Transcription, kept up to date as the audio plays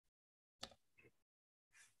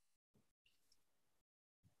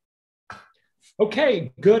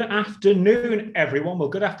Okay, good afternoon, everyone. Well,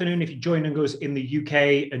 good afternoon if you're joining us in the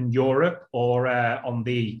UK and Europe or on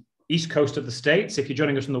the east coast of the States. If you're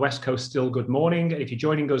joining us from the west coast, still good morning. If you're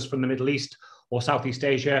joining us from the Middle East or Southeast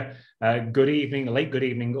Asia, good evening, late good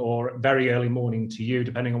evening, or very early morning to you,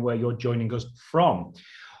 depending on where you're joining us from.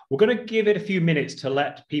 We're going to give it a few minutes to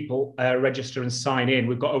let people register and sign in.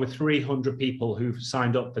 We've got over 300 people who've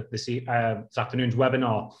signed up for this afternoon's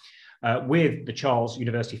webinar. With the Charles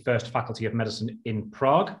University First Faculty of Medicine in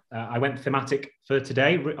Prague. I went thematic for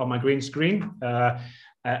today on my green screen.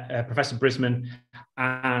 Professor Brizman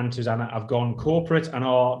and Susanna have gone corporate, and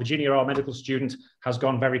Virginia, our medical student, has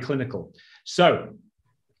gone very clinical. So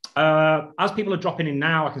as people are dropping in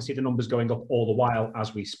now, I can see the numbers going up all the while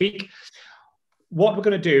as we speak. What we're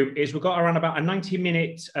going to do is we've got around about a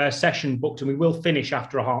 90-minute session booked, and we will finish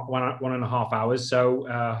after 1.5 hours. So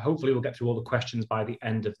hopefully we'll get through all the questions by the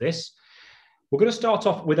end of this. We're going to start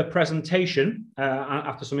off with a presentation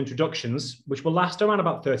after some introductions, which will last around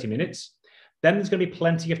about 30 minutes. Then there's going to be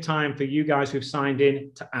plenty of time for you guys who've signed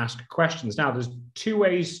in to ask questions. Now, there's two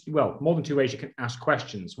ways, well, more than two ways you can ask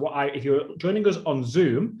questions. If you're joining us on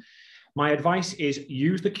Zoom, my advice is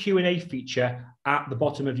use the Q&A feature at the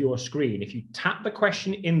bottom of your screen. If you tap the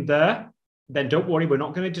question in there, then don't worry, we're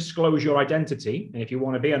not going to disclose your identity. And if you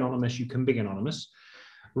want to be anonymous, you can be anonymous.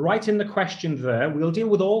 Write in the question there. We'll deal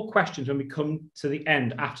with all questions when we come to the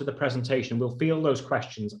end after the presentation. We'll field those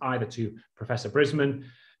questions either to Professor Brizman,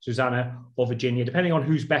 Susanna, or Virginia, depending on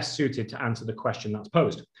who's best suited to answer the question that's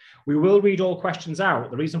posed. We will read all questions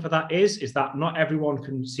out. The reason for that is that not everyone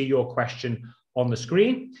can see your question on the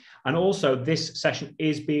screen. And also this session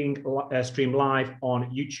is being streamed live on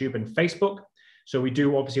YouTube and Facebook. So we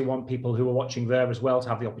do obviously want people who are watching there as well to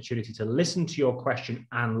have the opportunity to listen to your question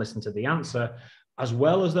and listen to the answer, as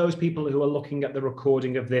well as those people who are looking at the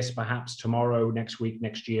recording of this perhaps tomorrow, next week,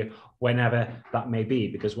 next year, whenever that may be,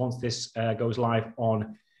 because once this goes live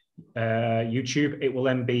on YouTube, it will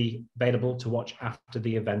then be available to watch after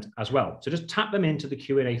the event as well. So just tap them into the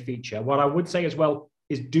Q&A feature. What I would say as well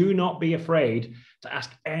is do not be afraid to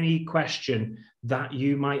ask any question that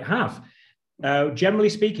you might have. Generally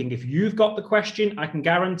speaking, if you've got the question, I can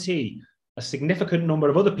guarantee a significant number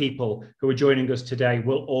of other people who are joining us today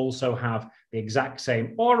will also have the exact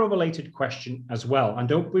same or a related question as well. And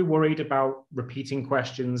don't be worried about repeating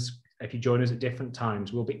questions. If you join us at different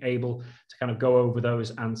times, we'll be able to kind of go over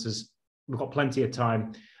those answers. We've got plenty of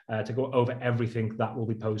time to go over everything that will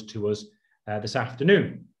be posed to us this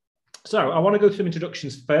afternoon. So I want to go through some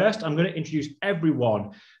introductions first. I'm going to introduce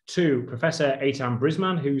everyone to Professor Eitan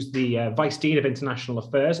Brizman, who's the Vice Dean of International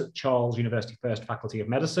Affairs at Charles University First Faculty of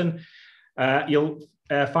Medicine. You'll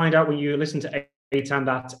find out when you listen to Eitan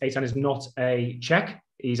that Eitan is not a Czech.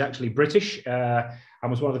 He's actually British and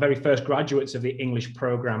was one of the very first graduates of the English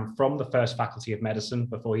program from the First Faculty of Medicine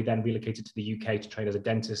before he then relocated to the UK to train as a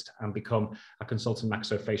dentist and become a consultant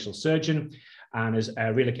maxillofacial surgeon, and has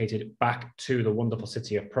relocated back to the wonderful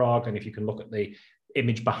city of Prague. And if you can look at the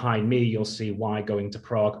image behind me, you'll see why going to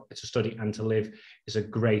Prague to study and to live is a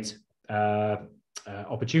great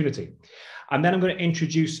opportunity. And then I'm going to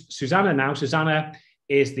introduce Susanna now. Susanna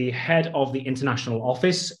is the head of the international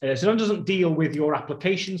office. Susanna doesn't deal with your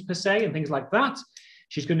applications per se and things like that.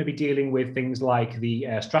 She's going to be dealing with things like the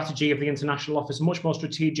strategy of the international office, a much more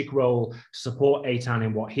strategic role to support Eitan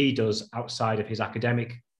in what he does outside of his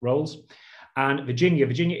academic roles. And Virginia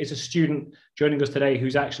is a student joining us today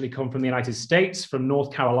who's actually come from the United States, from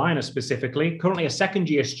North Carolina specifically, currently a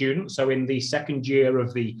second-year student, so in the second year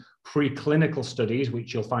of the preclinical studies,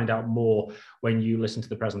 which you'll find out more when you listen to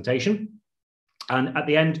the presentation. And at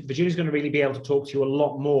the end, Virginia's going to really be able to talk to you a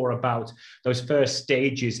lot more about those first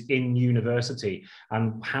stages in university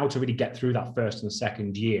and how to really get through that first and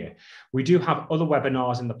second year. We do have other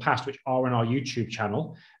webinars in the past which are on our YouTube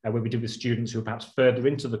channel where we do with students who are perhaps further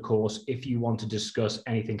into the course. If you want to discuss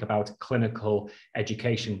anything about clinical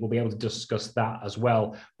education, we'll be able to discuss that as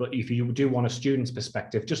well. But if you do want a student's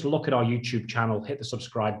perspective, just look at our YouTube channel, hit the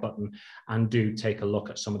subscribe button, and do take a look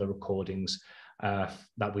at some of the recordings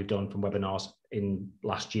that we've done from webinars in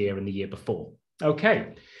last year and the year before.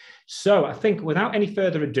 Okay, so I think without any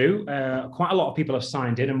further ado, quite a lot of people have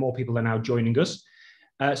signed in and more people are now joining us.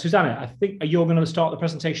 Susanna, I think you're going to start the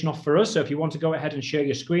presentation off for us. So if you want to go ahead and share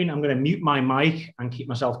your screen, I'm going to mute my mic and keep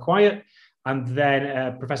myself quiet. And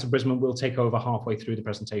then Professor Brizman will take over halfway through the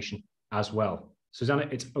presentation as well. Susanna,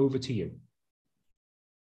 it's over to you.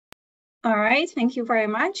 All right, thank you very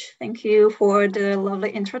much. Thank you for the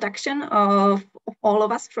lovely introduction of all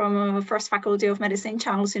of us from First Faculty of Medicine,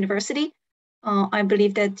 Charles University. I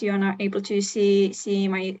believe that you are now able to see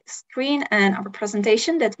my screen and our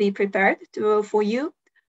presentation that we prepared for you.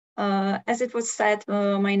 As it was said,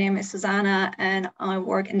 my name is Susanna, and I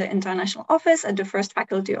work in the international office at the First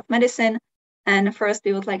Faculty of Medicine. And first,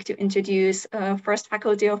 we would like to introduce First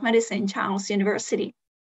Faculty of Medicine, Charles University.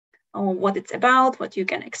 What it's about, what you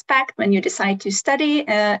can expect when you decide to study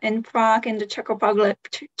in Prague, in the Czech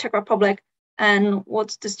Republic, and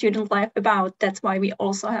what's the student life about. That's why we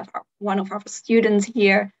also have one of our students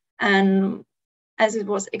here. And as it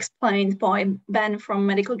was explained by Ben from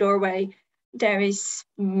Medical Doorway, there is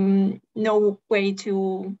no way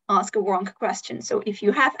to ask a wrong question. So if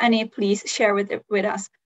you have any, please share it with us.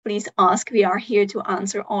 Please ask. We are here to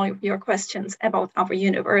answer all of your questions about our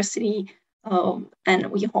university.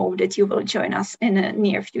 And we hope that you will join us in the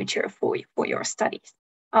near future for your studies.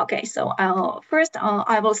 Okay, so first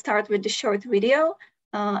I will start with the short video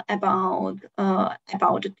about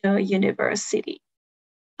the university.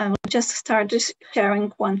 I will just start this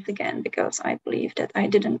sharing once again because I believe that I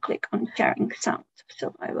didn't click on sharing sound.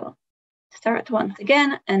 So I will start once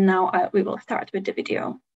again, and now we will start with the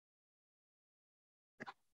video.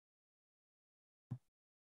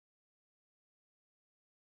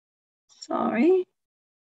 Sorry.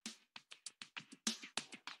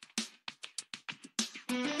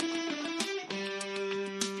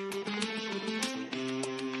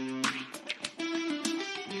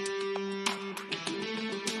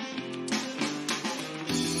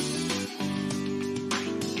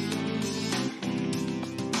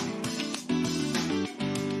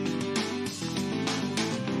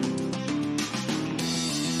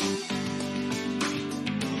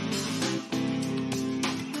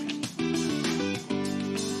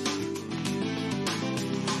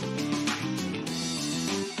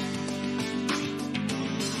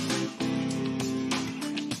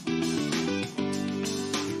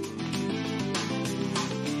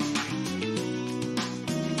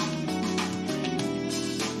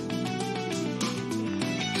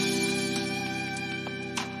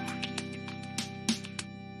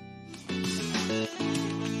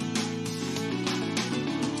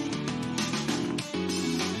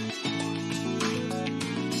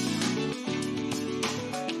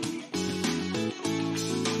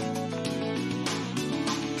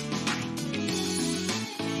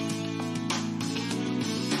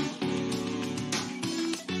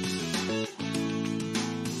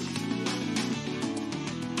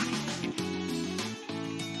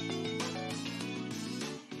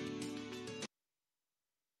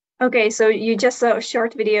 Okay, so you just saw a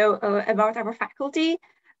short video about our faculty,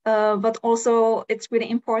 but also it's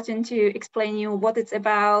really important to explain you what it's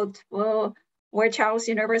about, where Charles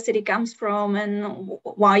University comes from, and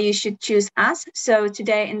why you should choose us. So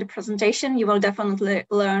today in the presentation, you will definitely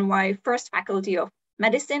learn why First Faculty of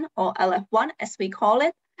Medicine, or LF1 as we call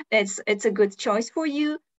it, it's a good choice for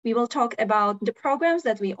you. We will talk about the programs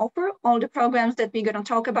that we offer. All the programs that we're going to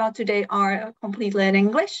talk about today are completely in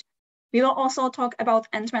English. We will also talk about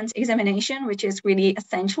entrance examination, which is really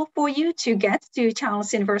essential for you to get to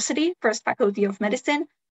Charles University, First Faculty of Medicine.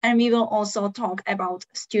 And we will also talk about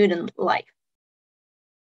student life.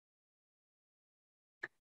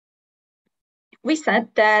 We said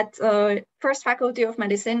that First Faculty of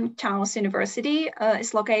Medicine, Charles University,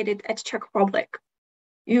 is located at Czech Republic.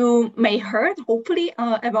 You may heard, hopefully,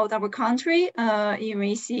 about our country. You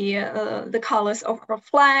may see the colors of our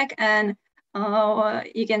flag, and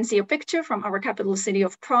you can see a picture from our capital city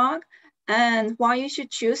of Prague. And why you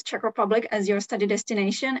should choose Czech Republic as your study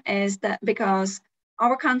destination is that because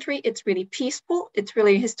our country, it's really peaceful, it's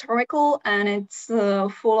really historical, and it's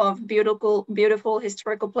full of beautiful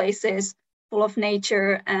historical places, full of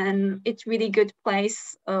nature, and it's really good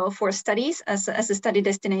place for studies as a study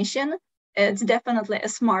destination. It's definitely a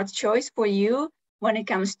smart choice for you when it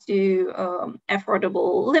comes to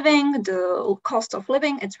affordable living, the cost of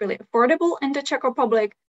living. It's really affordable in the Czech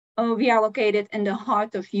Republic. We are located in the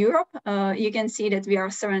heart of Europe. You can see that we are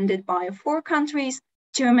surrounded by 4 countries: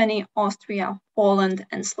 Germany, Austria, Poland,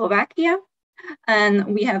 and Slovakia.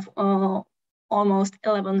 And we have almost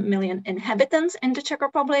 11 million inhabitants in the Czech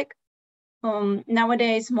Republic.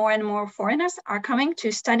 Nowadays, more and more foreigners are coming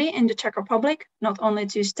to study in the Czech Republic, not only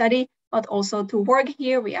to study, but also to work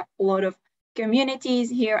here. We have a lot of communities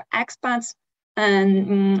here, expats,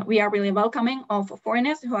 and we are really welcoming of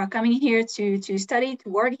foreigners who are coming here to study, to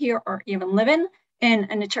work here, or even live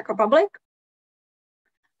in the Czech Republic.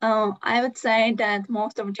 I would say that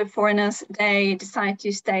most of the foreigners, they decide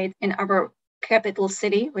to stay in our capital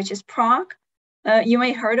city, which is Prague. You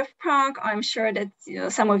may heard of Prague. I'm sure that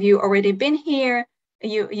some of you already been here.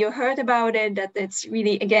 You heard about it, that it's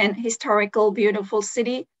really, again, historical, beautiful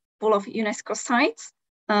city full of UNESCO sites.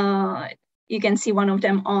 You can see one of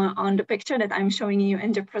them on the picture that I'm showing you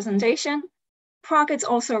in the presentation. Prague is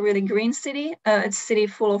also a really green city. It's a city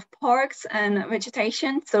full of parks and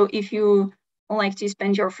vegetation. So if you like to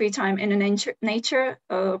spend your free time in nature,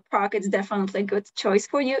 Prague is definitely a good choice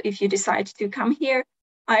for you if you decide to come here.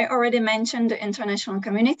 I already mentioned the international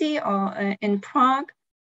community in Prague.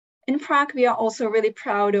 In Prague, we are also really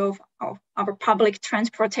proud of our public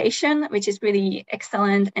transportation, which is really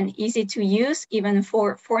excellent and easy to use, even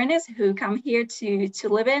for foreigners who come here to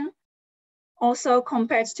live in. Also,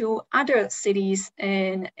 compared to other cities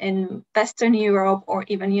in Western Europe or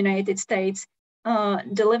even United States,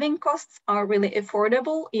 the living costs are really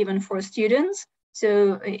affordable, even for students.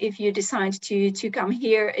 So if you decide to come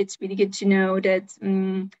here, it's really good to know that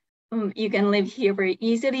you can live here very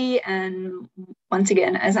easily. And once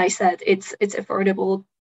again, as I said, it's affordable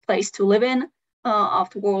place to live in.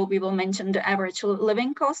 After all, we will mention the average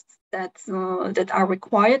living costs that are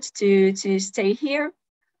required to stay here.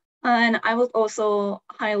 And I would also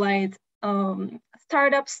highlight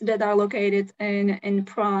startups that are located in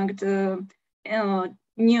Prague, the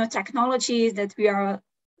new technologies that we are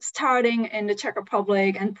starting in the Czech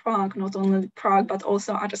Republic and Prague, not only Prague, but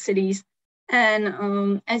also other cities.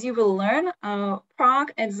 And as you will learn,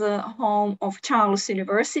 Prague is the home of Charles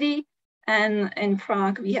University. And in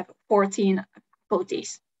Prague, we have 14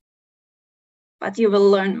 faculties. But you will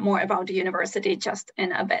learn more about the university just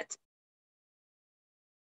in a bit.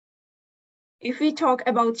 If we talk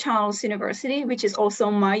about Charles University, which is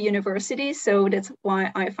also my university, so that's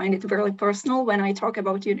why I find it very personal when I talk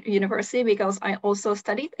about university, because I also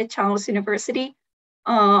studied at Charles University.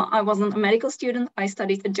 I wasn't a medical student, I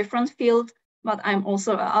studied a different field, but I'm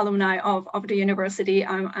also an alumni of the university.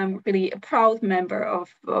 I'm really a proud member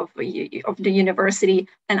of the university,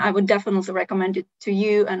 and I would definitely recommend it to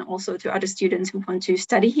you and also to other students who want to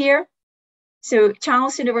study here. So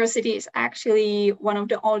Charles University is actually one of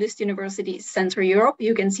the oldest universities in Central Europe.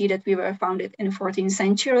 You can see that we were founded in the 14th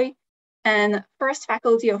century. And first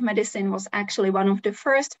faculty of medicine was actually one of the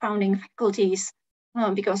first founding faculties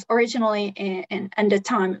because originally at the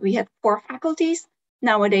time we had 4 faculties.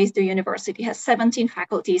 Nowadays, the university has 17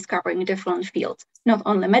 faculties covering different fields, not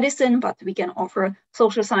only medicine, but we can offer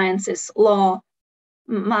social sciences, law,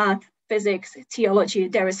 math, physics, theology.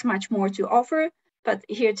 There is much more to offer. But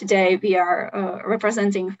here today, we are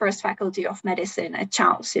representing first faculty of medicine at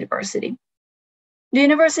Charles University. The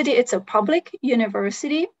university, it's a public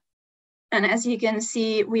university. And as you can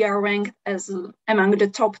see, we are ranked as among the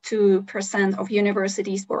top 2% of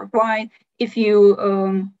universities worldwide. If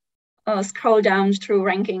you scroll down through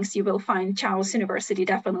rankings, you will find Charles University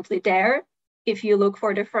definitely there. If you look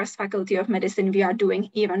for the first faculty of medicine, we are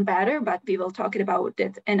doing even better, but we will talk about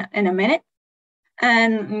it in a minute.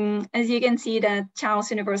 And as you can see that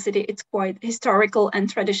Charles University, it's quite historical and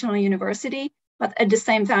traditional university, but at the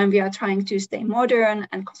same time, we are trying to stay modern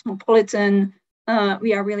and cosmopolitan.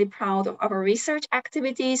 We are really proud of our research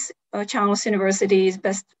activities. Charles University is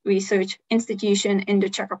best research institution in the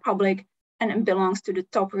Czech Republic, and it belongs to the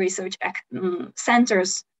top research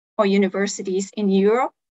centers or universities in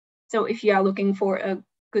Europe. So if you are looking for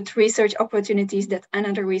good research opportunities, that's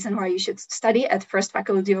another reason why you should study at First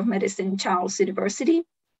Faculty of Medicine, Charles University.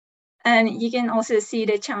 And you can also see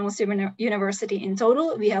that Charles University in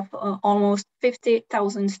total, we have almost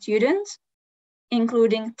 50,000 students,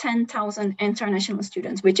 including 10,000 international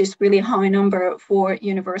students, which is really high number for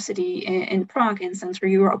university in Prague in Central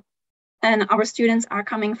Europe. And our students are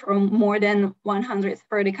coming from more than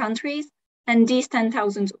 130 countries. And these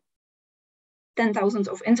 10,000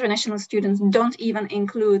 of international students don't even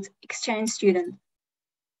include exchange students.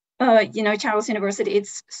 Charles University,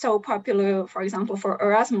 it's so popular, for example, for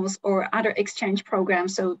Erasmus or other exchange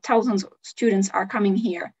programs. So thousands of students are coming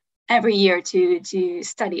here every year to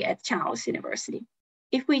study at Charles University.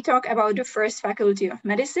 If we talk about the first faculty of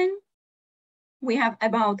medicine, we have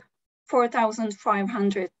about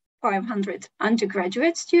 4,500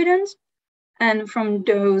 undergraduate students. And from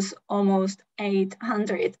those, almost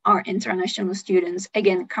 800 are international students,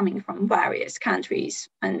 again, coming from various countries.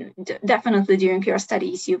 And definitely during your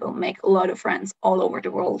studies, you will make a lot of friends all over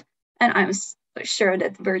the world. And I'm sure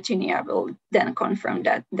that Virginia will then confirm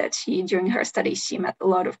that she, during her studies, she met a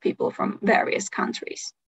lot of people from various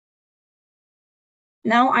countries.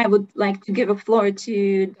 Now I would like to give a floor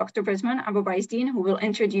to Dr. Brizman, our Vice Dean, who will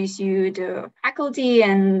introduce you the faculty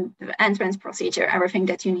and the entrance procedure, everything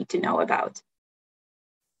that you need to know about.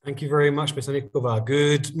 Thank you very much, Ms. Anikova.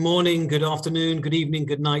 Good morning, good afternoon, good evening,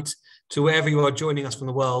 good night to wherever you are joining us from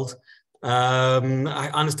the world. I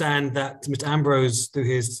understand that Mr. Ambrose, through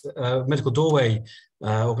his Medical Doorway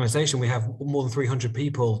organization, we have more than 300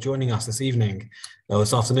 people joining us this evening, or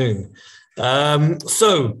this afternoon.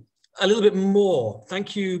 a little bit more.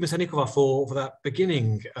 Thank you, Ms. Anikova, for that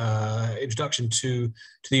beginning introduction to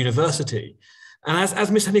the university. And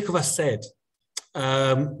as Ms. Anikova said,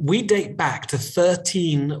 we date back to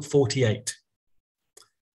 1348,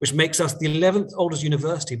 which makes us the 11th oldest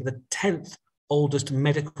university, but the 10th oldest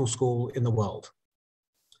medical school in the world.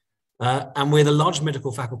 And we're the largest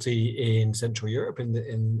medical faculty in Central Europe,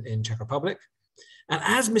 in Czech Republic. And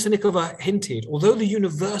as Ms. Anikova hinted, although the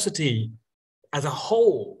university as a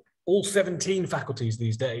whole, all 17 faculties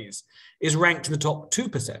these days, is ranked in the top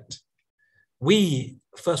 2%, we,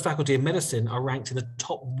 First Faculty of Medicine, are ranked in the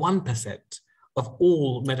top 1% of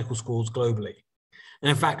all medical schools globally. And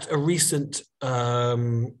in fact, a recent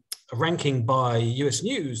ranking by US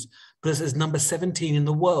News put us as number 17 in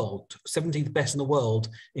the world, 17th best in the world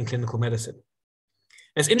in clinical medicine.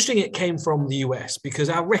 And it's interesting it came from the US because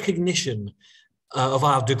our recognition of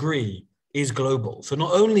our degree is global. So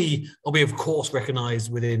not only are we, of course,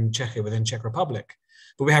 recognized within Czechia, within Czech Republic,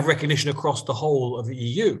 but we have recognition across the whole of the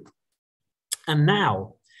EU. And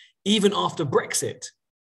now, even after Brexit,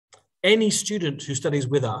 any student who studies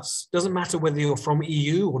with us, doesn't matter whether you're from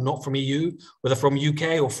EU or not from EU, whether from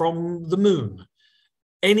UK or from the moon,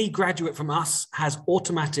 any graduate from us has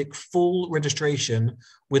automatic full registration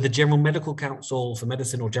with the General Medical Council for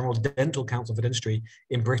Medicine or General Dental Council for Dentistry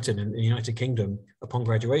in Britain and the United Kingdom upon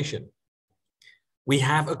graduation. We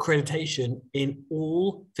have accreditation in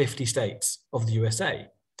all 50 states of the USA.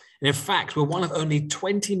 And in fact, we're one of only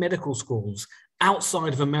 20 medical schools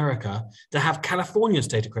outside of America to have California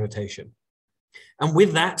state accreditation. And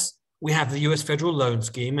with that, we have the US federal loan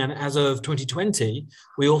scheme. And as of 2020,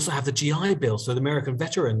 we also have the GI Bill. So the American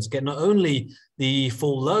veterans get not only the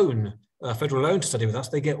full loan, federal loan to study with us,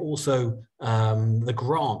 they get also the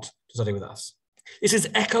grant to study with us. This is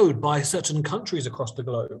echoed by certain countries across the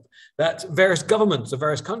globe, that various governments of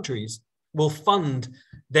various countries will fund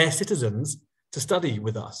their citizens to study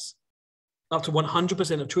with us, up to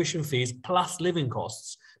 100% of tuition fees plus living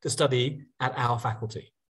costs to study at our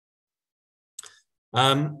faculty.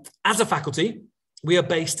 As a faculty, we are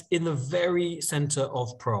based in the very center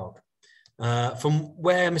of Prague. From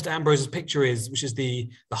where Mr. Ambrose's picture is, which is the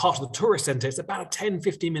heart of the tourist center, it's about a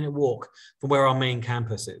 10-15 minute walk from where our main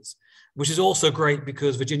campus is, which is also great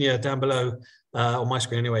because Virginia down below, on my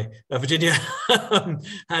screen anyway, Virginia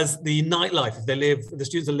has the nightlife. If they live, the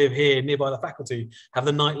students that live here nearby the faculty have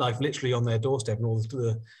the nightlife literally on their doorstep and all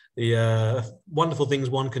the wonderful things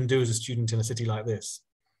one can do as a student in a city like this.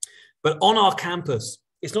 But on our campus,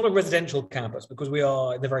 it's not a residential campus because we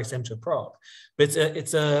are in the very center of Prague, but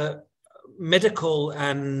it's a medical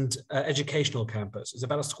and educational campus. It's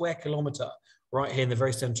about a square kilometer right here in the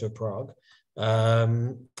very center of Prague.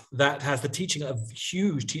 That has a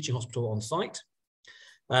huge teaching hospital on site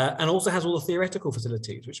and also has all the theoretical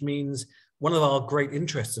facilities, which means one of our great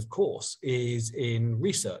interests, of course, is in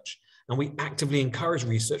research. And we actively encourage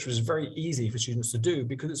research, which is very easy for students to do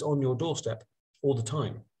because it's on your doorstep all the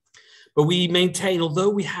time. But we maintain, although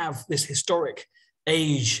we have this historic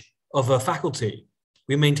age of a faculty,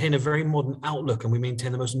 we maintain a very modern outlook and we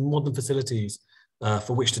maintain the most modern facilities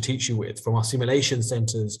for which to teach you with, from our simulation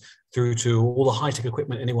centers through to all the high-tech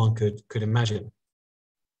equipment anyone could imagine.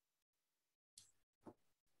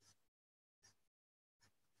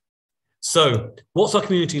 So what's our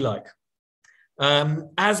community like?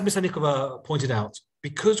 As Ms. Anikova pointed out,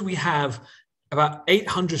 because we have about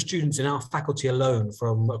 800 students in our faculty alone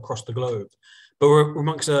from across the globe, but we're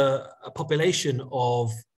amongst a population of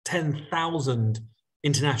 10,000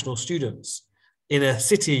 international students in a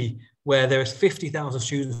city where there is 50,000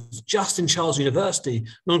 students just in Charles University,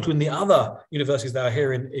 not including the other universities that are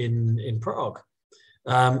here in Prague.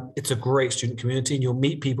 It's a great student community and you'll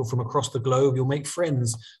meet people from across the globe. You'll make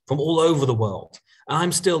friends from all over the world. And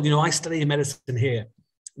I'm still, I studied medicine here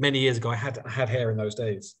many years ago. I had hair in those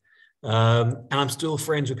days. And I'm still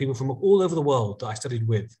friends with people from all over the world that I studied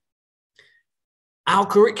with. Our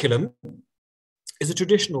curriculum is a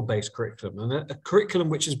traditional based curriculum and a curriculum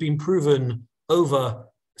which has been proven over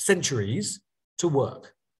centuries to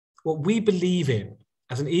work. What we believe in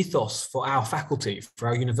as an ethos for our faculty, for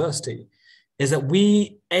our university, is that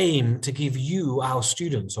we aim to give you, our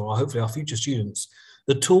students, or hopefully our future students,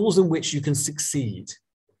 the tools in which you can succeed.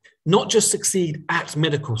 Not just succeed at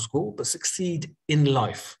medical school, but succeed in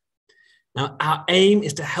life. Now, our aim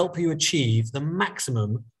is to help you achieve the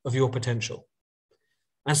maximum of your potential.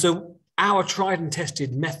 And so our tried and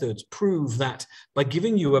tested methods prove that by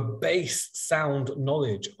giving you a base sound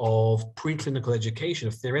knowledge of preclinical education,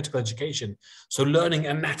 of theoretical education, so learning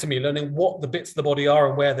anatomy, learning what the bits of the body are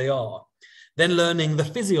and where they are, then learning the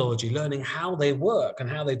physiology, learning how they work and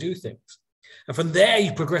how they do things, And from there,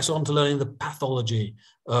 you progress on to learning the pathology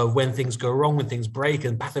of when things go wrong, when things break,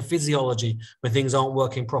 and pathophysiology when things aren't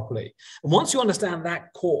working properly. And once you understand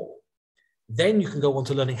that core, then you can go on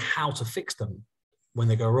to learning how to fix them when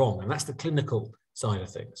they go wrong. And that's the clinical side of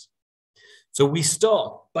things. So we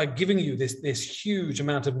start by giving you this huge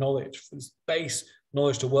amount of knowledge, this base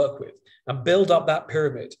knowledge to work with, and build up that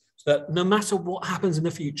pyramid so that no matter what happens in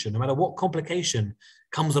the future, no matter what complication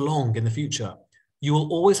comes along in the future, you will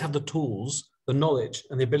always have the tools, the knowledge,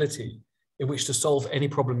 and the ability in which to solve any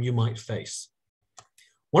problem you might face.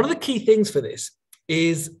 One of the key things for this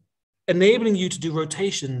is enabling you to do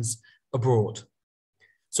rotations abroad.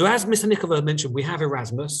 So as Mr. Nikova mentioned, we have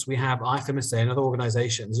Erasmus, we have IFMSA and other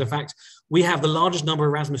organizations. In fact, we have the largest number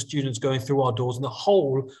of Erasmus students going through our doors in the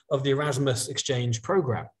whole of the Erasmus exchange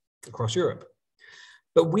program across Europe.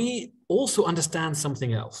 But we also understand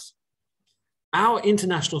something else. Our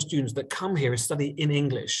international students that come here and study in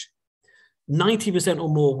English, 90% or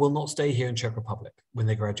more will not stay here in Czech Republic when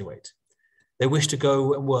they graduate. They wish to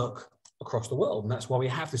go and work across the world, and that's why we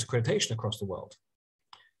have this accreditation across the world.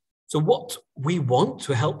 So what we want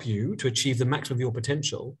to help you to achieve the maximum of your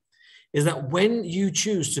potential is that when you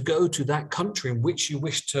choose to go to that country in which you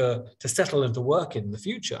wish to settle and to work in the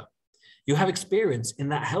future, you have experience in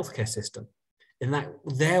that healthcare system, in that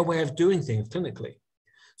their way of doing things clinically.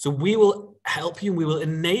 So we will help you and we will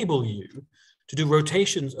enable you to do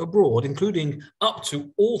rotations abroad, including up to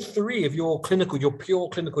all 3 of your pure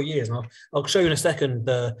clinical years. And I'll show you in a second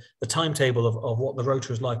the timetable of what the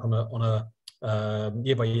rota is like on a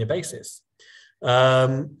year-by-year basis.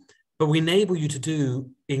 But we enable you to do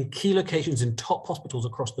in key locations in top hospitals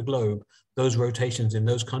across the globe, those rotations in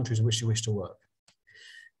those countries in which you wish to work.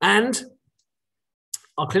 And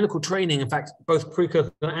our clinical training, in fact, both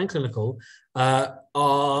pre-clinical and clinical,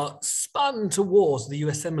 are spun towards the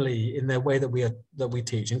USMLE in their way that we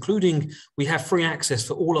teach, including we have free access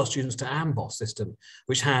for all our students to AMBOSS system,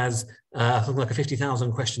 which has something like a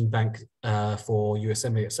 50,000 question bank for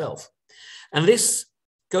USMLE itself. And this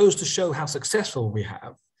goes to show how successful we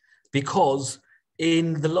have, because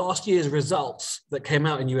in the last year's results that came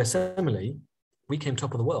out in USMLE, we came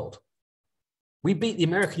top of the world. We beat the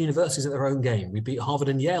American universities at their own game. We beat Harvard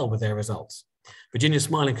and Yale with their results. Virginia's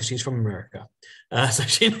smiling because she's from America. So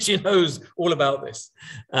she knows all about this.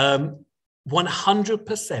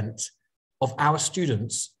 100% of our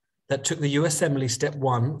students that took the USMLE Step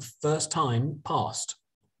 1 first time passed.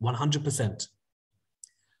 100%.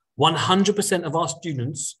 100% of our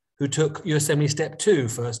students who took USMLE Step 2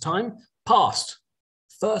 first time passed.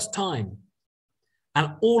 First time.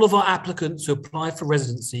 And all of our applicants who applied for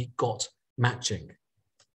residency got matching,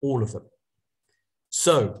 all of them.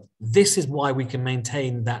 So this is why we can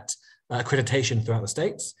maintain that accreditation throughout the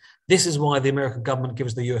States. This is why the American government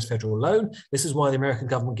gives us the US federal loan. This is why the American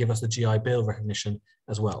government gives us the GI Bill recognition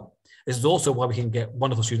as well. This is also why we can get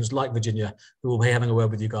wonderful students like Virginia, who will be having a word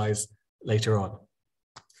with you guys later on.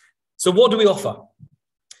 So what do we offer?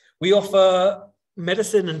 We offer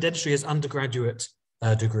medicine and dentistry as undergraduate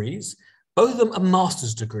degrees. Both of them are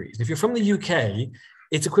master's degrees. If you're from the UK,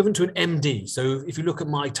 it's equivalent to an MD. So if you look at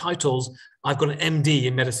my titles, I've got an MD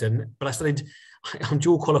in medicine, but I'm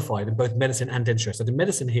dual qualified in both medicine and dentistry. So I did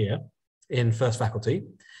medicine here in first faculty.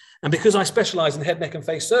 And because I specialize in head, neck, and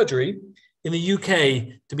face surgery, in the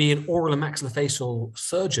UK, to be an oral and maxillofacial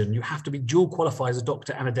surgeon, you have to be dual qualified as a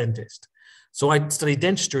doctor and a dentist. So I studied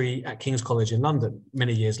dentistry at King's College in London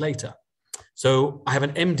many years later. So I have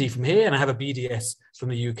an MD from here and I have a BDS from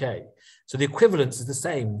the UK. So the equivalence is the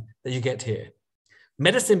same that you get here.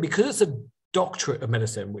 Medicine, because it's a doctorate of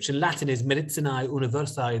medicine, which in Latin is Medicinae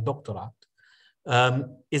Universitae Doctorat,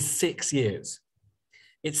 is 6 years.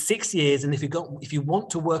 It's 6 years, and if you want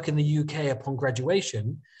to work in the UK upon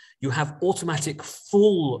graduation, you have automatic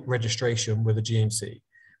full registration with a GMC,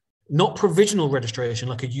 not provisional registration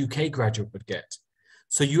like a UK graduate would get.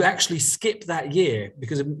 So you actually skip that year,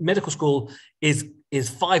 because medical school is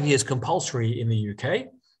 5 years compulsory in the UK,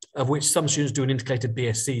 of which some students do an integrated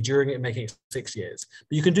BSc during it, making it 6 years.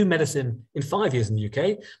 But you can do medicine in 5 years in the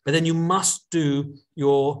UK, but then you must do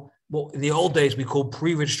your, what in the old days we called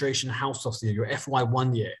pre-registration house officer year, your FY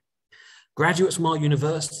 1 year. Graduates from our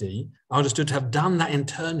university are understood to have done that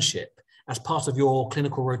internship as part of your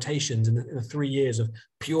clinical rotations in the 3 years of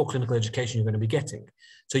pure clinical education you're going to be getting.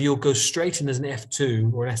 So you'll go straight in as an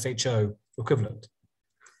F2 or an SHO equivalent.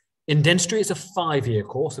 In dentistry, it's a 5-year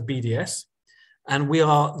course, a BDS. And we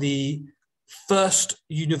are the first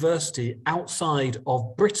university outside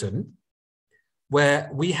of Britain where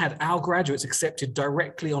we had our graduates accepted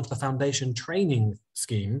directly onto the foundation training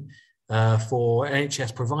scheme for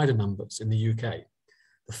NHS provider numbers in the UK.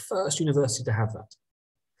 The first university to have that.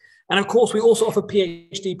 And of course, we also offer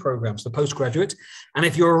PhD programs for postgraduate. And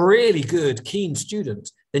if you're a really good, keen student,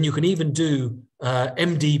 then you can even do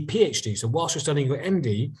MD, PhD. So whilst you're studying your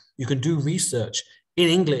MD, you can do research in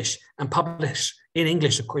English and publish in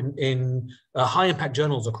English in high impact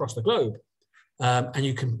journals across the globe. And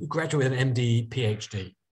you can graduate with an MD,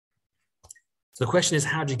 PhD. So the question is,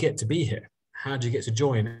 how do you get to be here? How do you get to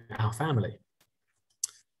join our family?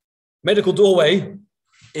 Medical Doorway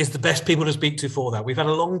is the best people to speak to for that. We've had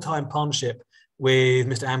a long time partnership with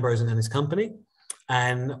Mr. Ambrose and his company.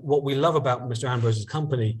 And what we love about Mr. Ambrose's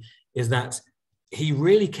company is that he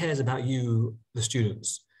really cares about you, the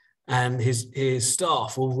students, and his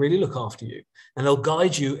staff will really look after you, and they'll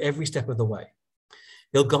guide you every step of the way.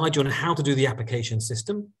 They'll guide you on how to do the application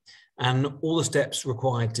system and all the steps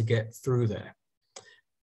required to get through there.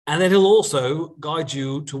 And then he'll also guide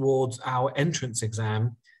you towards our entrance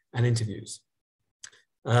exam and interviews.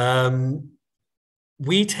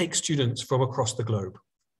 We take students from across the globe,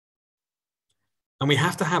 and we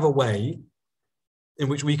have to have a way in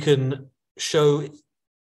which we can show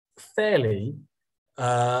fairly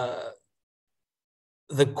the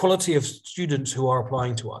quality of students who are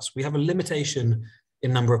applying to us. We have a limitation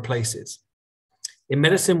in number of places. In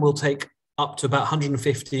medicine, we'll take up to about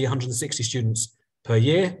 150, 160 students per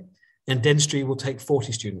year, and dentistry will take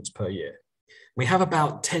 40 students per year. We have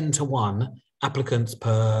about 10 to 1 applicants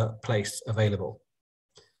per place available.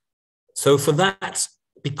 So for that,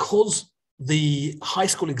 because the high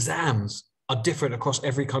school exams are different across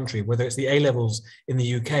every country, whether it's the A-levels in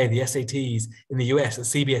the UK, the SATs in the US, the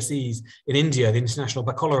CBSEs in India, the International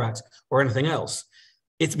Baccalaureate, or anything else,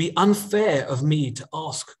 it'd be unfair of me to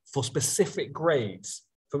ask for specific grades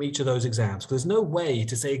from each of those exams. There's no way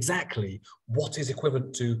to say exactly what is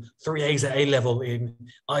equivalent to 3 A's at A-level in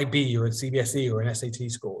IB or in CBSE or in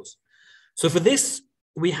SAT scores. So for this,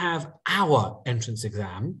 we have our entrance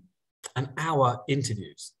exam and our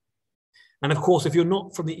interviews. And of course, if you're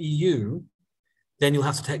not from the EU, then you'll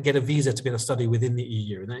have to get a visa to be able to study within the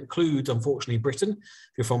EU. And that includes, unfortunately, Britain.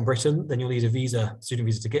 If you're from Britain, then you'll need a visa, student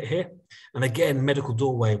visa to get here. And again, Medical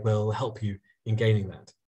Doorway will help you in gaining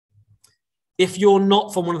that. If you're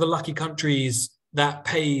not from one of the lucky countries that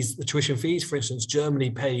pays the tuition fees, for instance,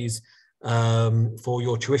 Germany pays for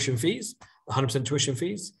your tuition fees, 100% tuition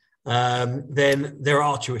fees, then there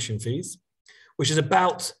are tuition fees, which is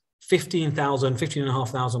about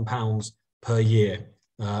 £15,500 per year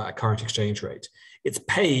at current exchange rate. It's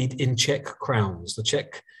paid in Czech crowns. The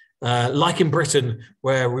Czech, like in Britain,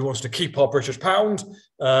 where we want to keep our British pound,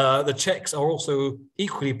 the Czechs are also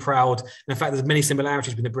equally proud. And in fact, there's many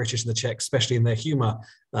similarities between the British and the Czechs, especially in their humour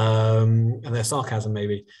and their sarcasm,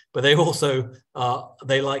 maybe. But they also,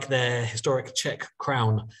 they like their historic Czech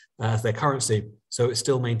crown as their currency. So it's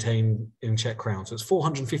still maintained in Czech crowns. So it's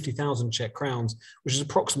 450,000 Czech crowns, which is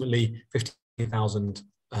approximately 15,000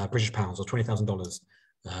 British pounds or $20,000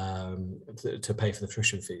 to pay for the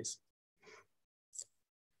tuition fees.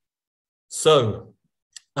 So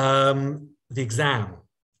the exam.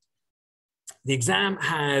 The exam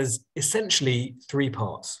has essentially 3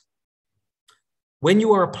 parts. When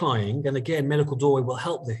you are applying, and again, Medical Doorway will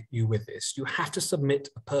help you with this, you have to submit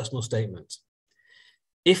a personal statement.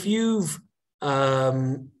 If you've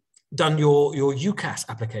done your UCAS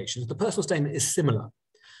applications, the personal statement is similar.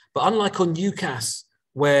 But unlike on UCAS,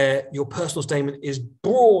 where your personal statement is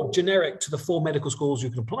broad, generic to the 4 medical schools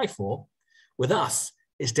you can apply for, with us,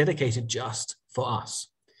 it's dedicated just for us.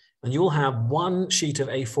 And you'll have 1 sheet of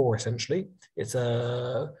A4, essentially. It's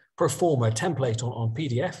a pro forma template on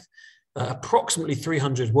PDF, approximately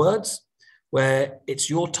 300 words, where it's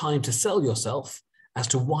your time to sell yourself as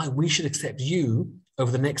to why we should accept you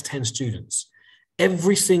over the next 10 students.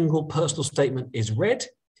 Every single personal statement is read.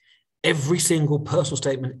 Every single personal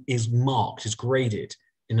statement is marked, is graded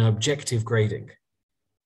in an objective grading.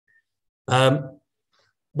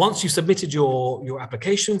 Once you've submitted your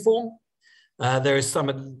application form, there is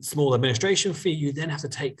some small administration fee. You then have to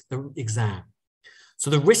take the exam. So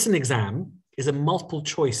the written exam is a multiple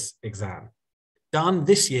choice exam done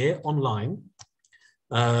this year online.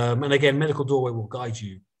 And again, Medical Doorway will guide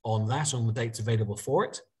you on that, on the dates available for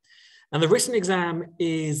it. And the written exam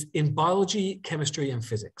is in biology, chemistry, and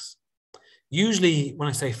physics. Usually when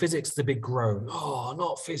I say physics, it's a big groan. Oh,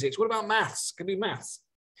 not physics. What about maths? Can be maths.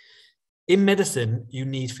 In medicine, you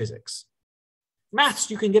need physics.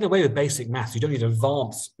 Maths, you can get away with basic maths. You don't need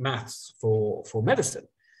advanced maths for medicine.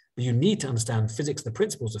 But you need to understand physics, the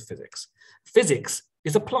principles of physics. Physics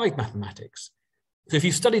is applied mathematics. So if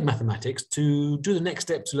you've studied mathematics, to do the next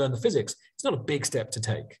step to learn the physics, it's not a big step to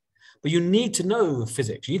take. But you need to know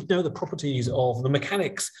physics. You need to know the properties of the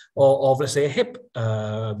mechanics of let's say, a hip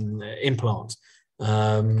implant.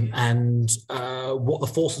 and what the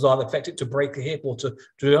forces are that affect it to break the hip or to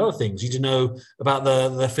do other things. You need to know about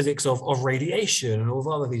the physics of radiation and all of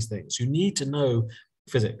other these things. You need to know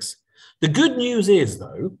physics. The good news is,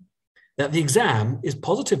 though, that the exam is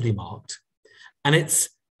positively marked, and it's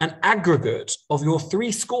an aggregate of your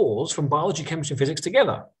 3 scores from biology, chemistry, and physics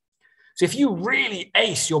together. So if you really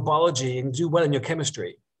ace your biology and do well in your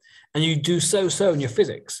chemistry, and you do so-so in your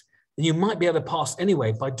physics, then you might be able to pass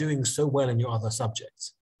anyway by doing so well in your other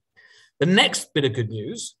subjects. The next bit of good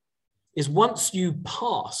news is once you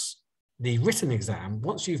pass the written exam,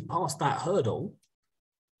 once you've passed that hurdle,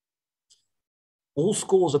 all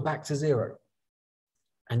scores are back to 0.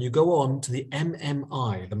 And you go on to the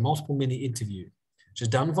MMI, the multiple mini interview, which is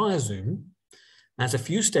done via Zoom. And it's a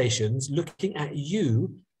few stations looking at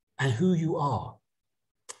you and who you are.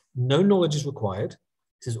 No knowledge is required.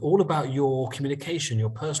 This is all about your communication,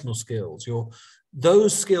 your personal skills,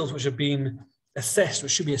 those skills which have been assessed,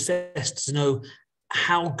 which should be assessed to know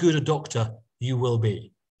how good a doctor you will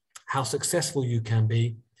be, how successful you can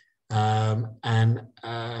be, and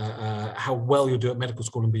how well you'll do at medical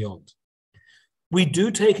school and beyond. We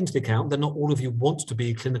do take into account that not all of you want to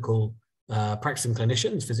be clinical practicing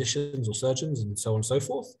clinicians, physicians or surgeons and so on and so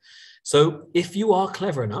forth. So if you are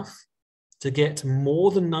clever enough to get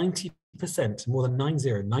more than 90%, more than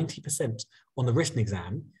 90% on the written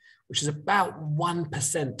exam, which is about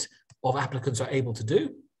 1% of applicants are able to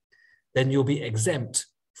do, then you'll be exempt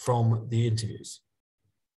from the interviews.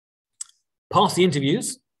 Pass the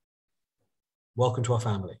interviews, welcome to our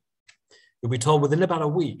family. You'll be told within about a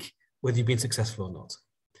week whether you've been successful or not.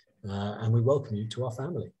 And we welcome you to our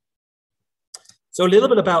family. So a little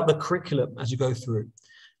bit about the curriculum as you go through.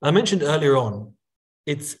 I mentioned earlier on,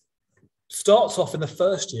 it starts off in the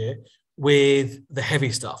first year with the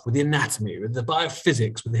heavy stuff, with the anatomy, with the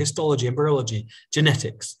biophysics, with the histology, embryology,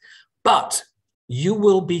 genetics. But you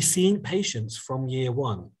will be seeing patients from year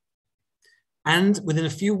 1. And within a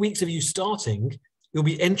few weeks of you starting, you'll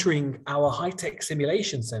be entering our high-tech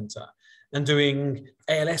simulation center and doing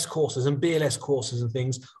ALS courses and BLS courses and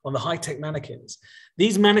things on the high-tech mannequins.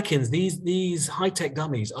 These mannequins, these high-tech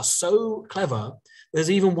dummies are so clever. There's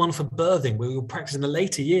even one for birthing where you'll practice in the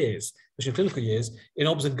later years, especially clinical years. In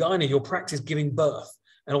obs and gynae, you'll practice giving birth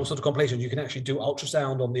and all sorts of complications. You can actually do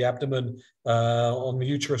ultrasound on the abdomen, on the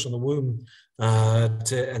uterus, on the womb,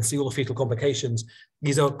 and see all the fetal complications.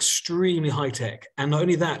 These are extremely high-tech. And not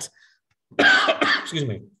only that, excuse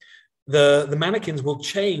me, the mannequins will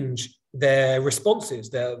change their responses,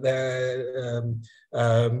 their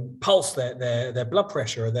pulse, their blood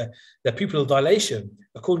pressure, their pupil dilation,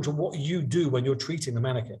 according to what you do when you're treating the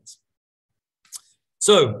mannequins.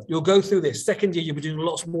 So you'll go through this. Second year, you'll be doing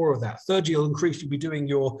lots more of that. Third year, you'll increase. You'll be doing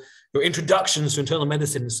your introductions to internal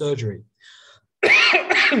medicine and surgery.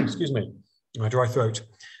 Excuse me, my dry throat.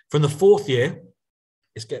 From the 4th year,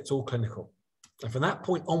 it gets all clinical. And from that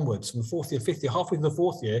point onwards, from the 4th year, 5th year, halfway through the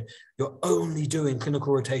 4th year, you're only doing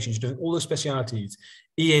clinical rotations. You're doing all the specialities,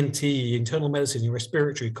 ENT, internal medicine,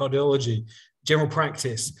 respiratory, cardiology, general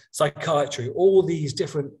practice, psychiatry, all these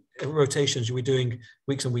different rotations you'll be doing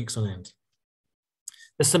weeks and weeks on end.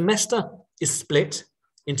 The semester is split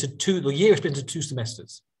into the year is split into 2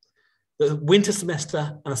 semesters, the winter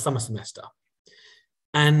semester and a summer semester.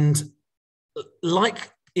 And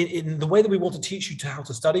like in the way that we want to teach you how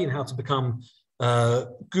to study and how to become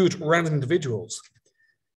good, rounded individuals,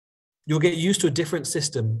 you'll get used to a different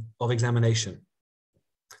system of examination.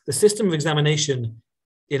 The system of examination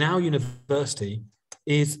in our university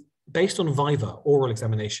is based on viva, oral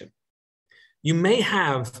examination. You may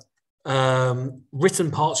have written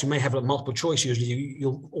parts, you may have multiple choice. Usually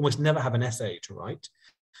you'll almost never have an essay to write.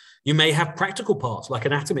 You may have practical parts like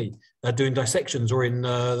anatomy, doing dissections, or in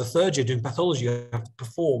the 3rd year doing pathology, you have to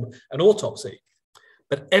perform an autopsy.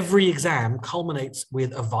 But every exam culminates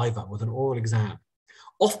with a viva, with an oral exam,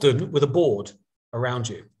 often with a board around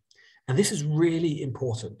you. And this is really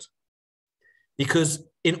important because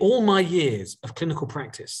in all my years of clinical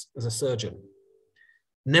practice as a surgeon,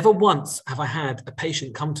 never once have I had a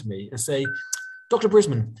patient come to me and say, Dr.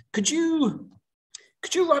 Brizman, could you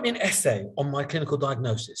write me an essay on my clinical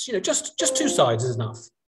diagnosis? You know, just 2 sides is enough.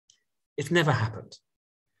 It's never happened.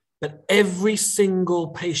 But every single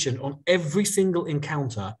patient on every single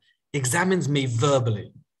encounter examines me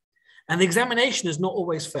verbally. And the examination is not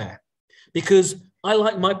always fair because I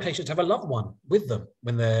like my patients to have a loved one with them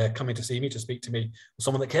when they're coming to see me, to speak to me, or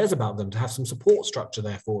someone that cares about them, to have some support structure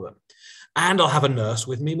there for them. And I'll have a nurse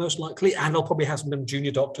with me most likely, and I'll probably have some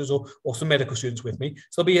junior doctors or some medical students with me.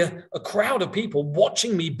 So there'll be a crowd of people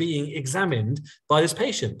watching me being examined by this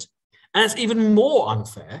patient. And it's even more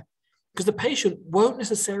unfair because the patient won't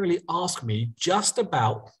necessarily ask me just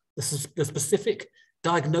about the specific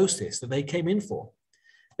diagnosis that they came in for.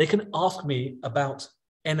 They can ask me about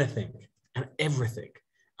anything and everything,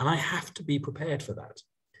 and I have to be prepared for that.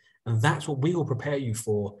 And that's what we will prepare you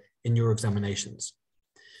for in your examinations.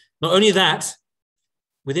 Not only that,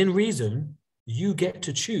 within reason, you get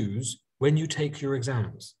to choose when you take your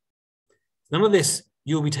exams. None of this,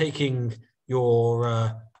 you'll be taking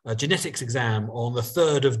your genetics exam on the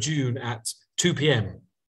 3rd of June at 2 p.m.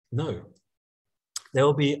 No. There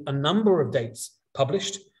will be a number of dates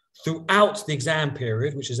published throughout the exam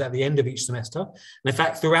period, which is at the end of each semester. And in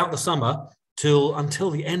fact, throughout the summer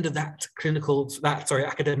until the end of that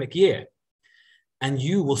academic year. And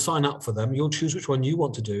you will sign up for them. You'll choose which one you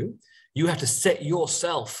want to do. You have to set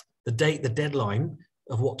yourself the date, the deadline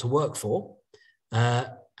of what to work for,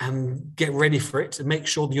 and get ready for it and make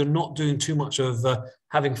sure that you're not doing too much of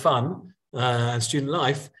having fun and student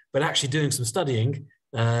life, but actually doing some studying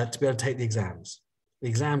to be able to take the exams. The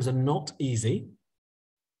exams are not easy.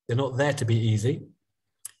 They're not there to be easy.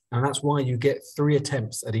 And that's why you get 3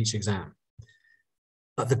 attempts at each exam.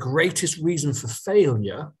 But the greatest reason for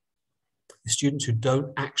failure is students who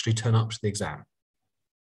don't actually turn up to the exam.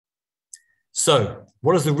 So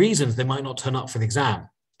what are the reasons they might not turn up for the exam?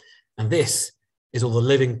 And this is all the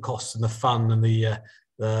living costs and the fun and the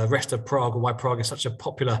rest of Prague, and why Prague is such a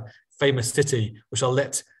popular, famous city, which I'll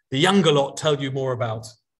let the younger lot tell you more about.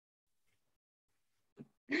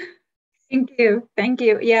 Thank you. Thank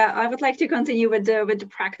you. Yeah, I would like to continue with the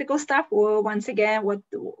practical stuff. Well, once again,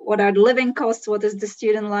 what are the living costs? What is the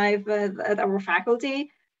student life at our faculty?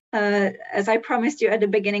 As I promised you at the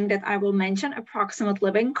beginning that I will mention approximate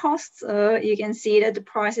living costs. You can see that the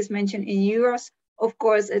price is mentioned in euros. Of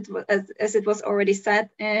course, as it was already said,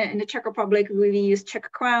 in the Czech Republic, we use Czech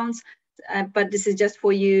crowns, but this is just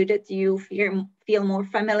for you that you feel more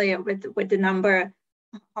familiar with the number,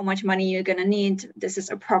 how much money you're going to need. This is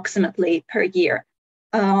approximately per year.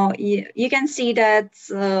 You can see that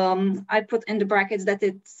I put in the brackets that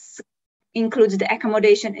it includes the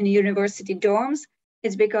accommodation in university dorms.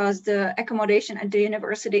 It's because the accommodation at the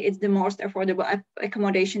university is the most affordable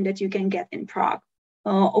accommodation that you can get in Prague.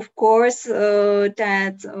 Of course,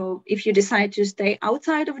 if you decide to stay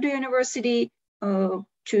outside of the university,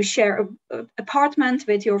 to share an apartment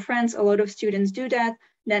with your friends, a lot of students do that,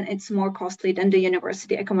 then it's more costly than the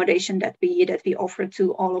university accommodation that we offer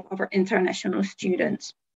to all of our international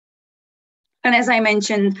students. And as I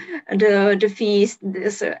mentioned, the fees,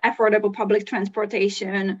 this affordable public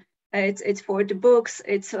transportation, it's for the books,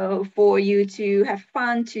 it's for you to have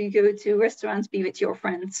fun, to go to restaurants, be with your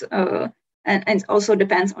friends, and it also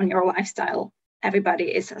depends on your lifestyle. Everybody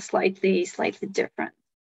is slightly different.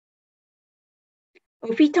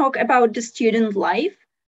 If we talk about the student life,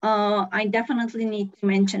 I definitely need to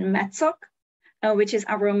mention MEDSOC, which is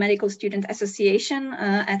our medical student association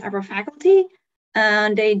at our faculty.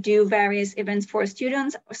 They do various events for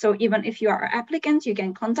students. So even if you are an applicant, you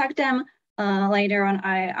can contact them. Later on,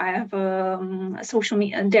 I have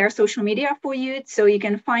their social media for you, so you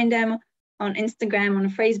can find them on Instagram, on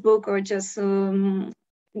Facebook, or just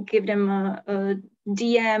give them a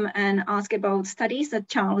DM and ask about studies at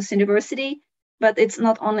Charles University. But it's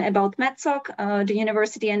not only about MEDSOC. The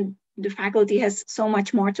university and the faculty has so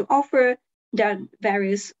much more to offer. There are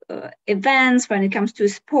various events when it comes to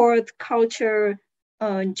sport, culture,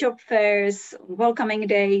 job fairs, welcoming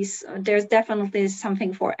days. There's definitely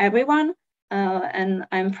something for everyone. And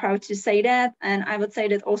I'm proud to say that. And I would say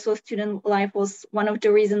that also student life was one of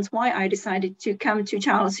the reasons why I decided to come to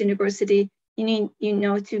Charles University. You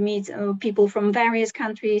need, to meet people from various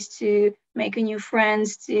countries, to make new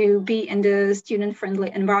friends, to be in the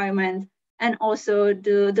student-friendly environment. And also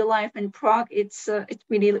the life in Prague, it's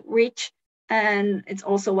really rich. And it's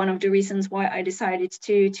also one of the reasons why I decided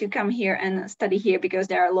to come here and study here, because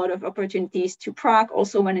there are a lot of opportunities to Prague,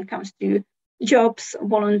 also when it comes to jobs,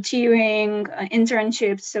 volunteering,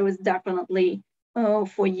 internships. So it's definitely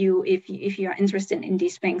for you if you are interested in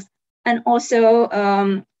these things. And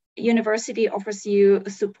also university offers you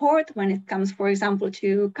support when it comes, for example,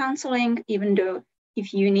 to counseling, even though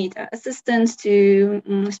if you need assistance to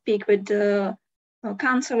speak with the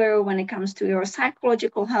counselor when it comes to your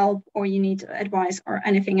psychological help, or you need advice or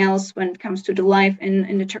anything else when it comes to the life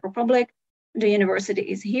in the Czech Republic, the university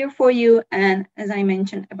is here for you. And as I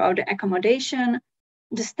mentioned about the accommodation,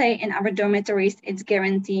 the stay in our dormitories, it's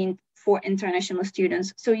guaranteed for international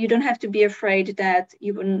students. So you don't have to be afraid that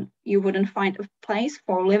you wouldn't find a place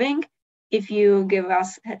for living. If you give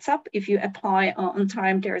us heads up, if you apply on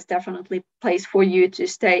time, there is definitely a place for you to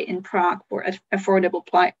stay in Prague for an affordable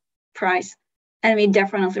price. And we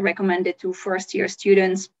definitely recommend it to first-year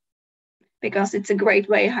students. because it's a great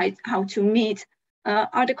way how to meet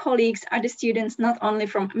other colleagues, other students, not only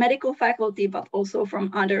from medical faculty, but also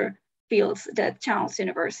from other fields that Charles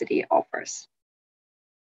University offers.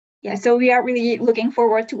 Yeah, so we are really looking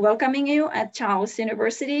forward to welcoming you at Charles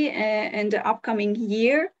University in the upcoming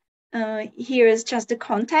year. Here is just the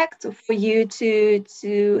contact for you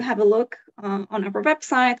to have a look on our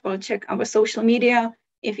website or check our social media.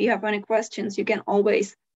 If you have any questions, you can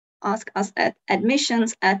always ask us at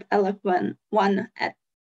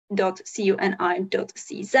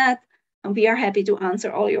admissions@lf1.cuni.cz. And we are happy to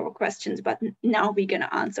answer all your questions, but now we're going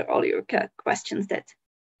to answer all your questions that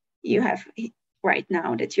you have right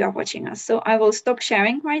now that you are watching us. So I will stop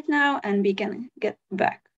sharing right now and we can get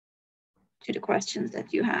back to the questions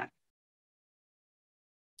that you have.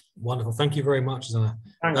 Wonderful. Thank you very much, Zana.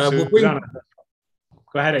 Thanks, Susanna.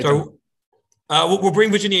 Go ahead, Eitan. We'll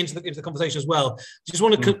bring Virginia into the conversation as well. Just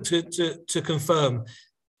want to confirm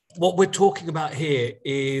what we're talking about here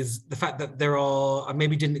is the fact that there are, I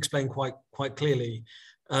maybe didn't explain quite clearly,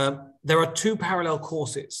 there are two parallel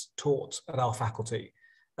courses taught at our faculty.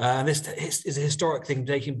 And this is a historic thing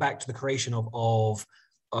dating back to the creation of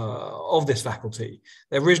this faculty.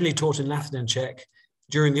 They originally taught in Latin and Czech.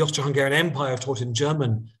 During the Austro-Hungarian Empire, taught in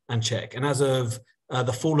German and Czech. And as of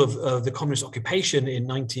the fall of the communist occupation in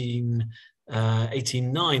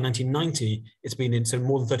 1990, it's been in, so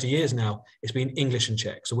more than 30 years now, it's been English and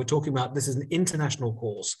Czech. So we're talking about, this is an international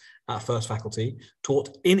course at First Faculty, taught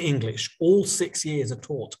in English. All 6 years are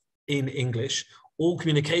taught in English. All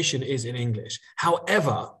communication is in English.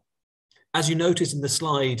 However, as you noticed in the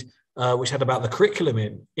slide, which had about the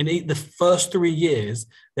curriculum in the first 3 years,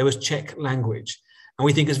 there was Czech language. And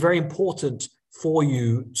we think it's very important for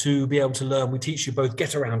you to be able to learn. We teach you both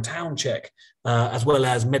get around town Czech as well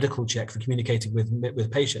as medical Czech for communicating with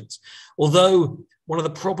patients. Although one of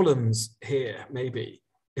the problems here maybe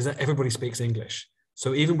is that everybody speaks English.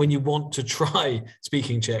 So even when you want to try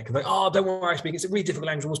speaking Czech, like, oh, don't worry, it's a really difficult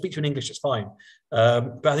language, we'll speak to you in English, it's fine.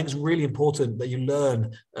 But I think it's really important that you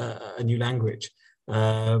learn a new language.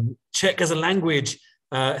 Czech as a language,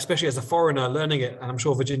 especially as a foreigner learning it, and I'm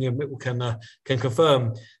sure Virginia can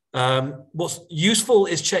confirm. What's useful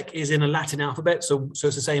is Czech is in a Latin alphabet, so it's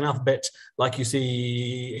the same alphabet like you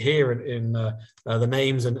see here in the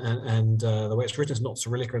names and the way it's written. It's not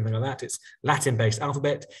Cyrillic or anything like that. It's Latin-based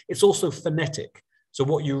alphabet. It's also phonetic, so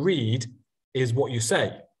what you read is what you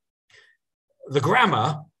say. The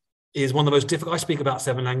grammar is one of the most difficult. I speak about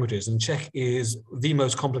 7 languages, and Czech is the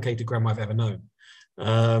most complicated grammar I've ever known.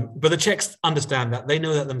 But the Czechs understand that, they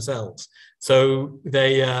know that themselves, so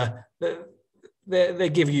they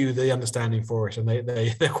give you the understanding for it, and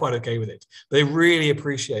they're quite okay with it. They really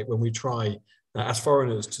appreciate when we try as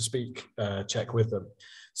foreigners to speak Czech with them.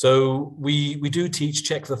 So we do teach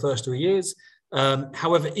Czech for the first 3 years.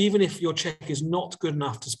 However, even if your Czech is not good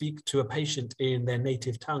enough to speak to a patient in their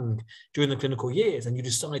native tongue during the clinical years, and you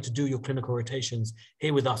decide to do your clinical rotations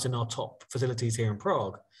here with us in our top facilities here in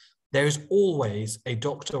Prague, there is always a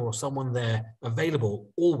doctor or someone there available,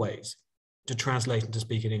 always, to translate and to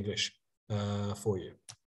speak in English for you.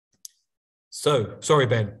 So, sorry,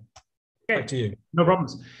 Ben. Okay. Back to you. No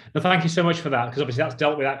problems. No, thank you so much for that, because obviously that's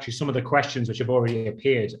dealt with actually some of the questions which have already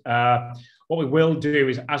appeared. What we will do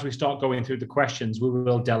is, as we start going through the questions, we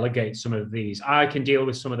will delegate some of these. I can deal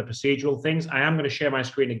with some of the procedural things. I am going to share my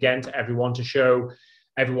screen again to everyone to show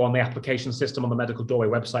everyone the application system on the Medical Doorway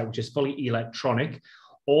website, which is fully electronic.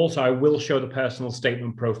 Also, I will show the personal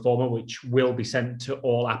statement pro forma, which will be sent to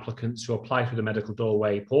all applicants who apply through the Medical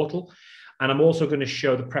Doorway portal. And I'm also going to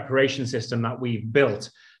show the preparation system that we've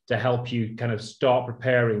built to help you kind of start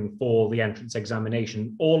preparing for the entrance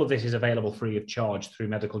examination. All of this is available free of charge through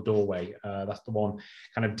Medical Doorway. That's the one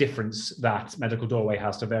kind of difference that Medical Doorway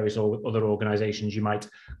has to various other organizations you might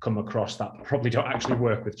come across that probably don't actually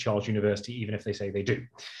work with Charles University, even if they say they do.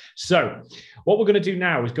 So what we're going to do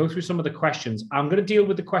now is go through some of the questions. I'm going to deal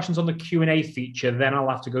with the questions on the Q&A feature, then I'll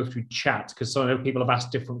have to go through chat, because I know people have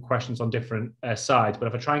asked different questions on different sides, but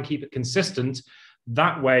if I try and keep it consistent,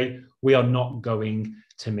 that way we are not going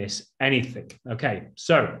to miss anything. Okay,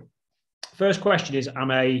 so first question is,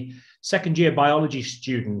 I'm a second-year biology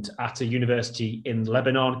student at a university in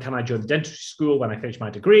Lebanon. Can I join the dentistry school when I finish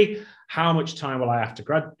my degree? How much time will I have to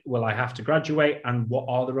graduate, and what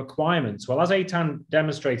are the requirements? Well, as Eitan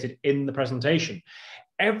demonstrated in the presentation,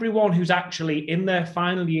 everyone who's actually in their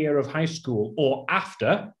final year of high school or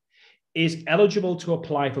after is eligible to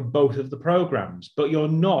apply for both of the programs, but you're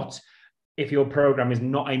not, if your program is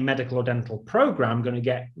not a medical or dental program, going to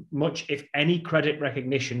get much, if any, credit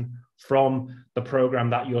recognition from the program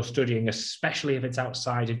that you're studying, especially if it's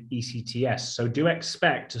outside of ECTS. So do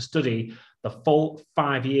expect to study the full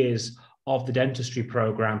 5 years of the dentistry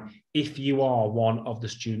program if you are one of the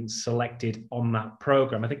students selected on that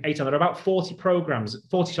program. I think, Eitan, there are about 40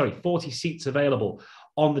 seats available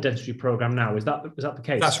on the dentistry program now. Is that the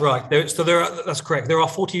case? That's right. That's correct. There are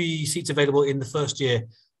 40 seats available in the first year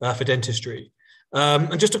for dentistry.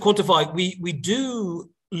 And just to quantify,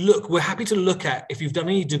 we're happy to look at, if you've done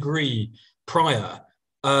any degree prior,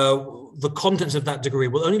 the contents of that degree.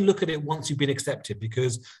 We'll only look at it once you've been accepted,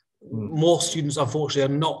 because more students,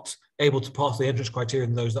 unfortunately, are not able to pass the entrance criteria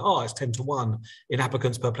than those that are. It's 10-1 in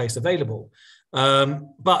applicants per place available.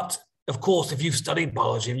 But of course, if you've studied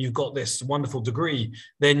biology and you've got this wonderful degree,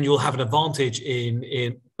 then you'll have an advantage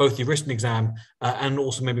in both your written exam and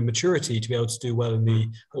also maybe maturity to be able to do well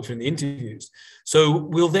hopefully in the interviews. So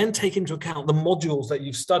we'll then take into account the modules that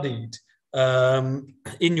you've studied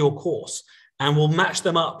in your course, and we'll match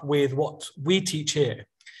them up with what we teach here.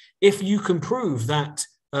 If you can prove that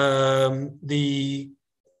the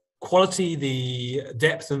quality, the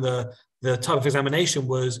depth, and the type of examination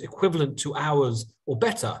was equivalent to ours or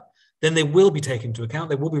better, then they will be taken into account,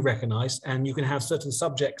 they will be recognized, and you can have certain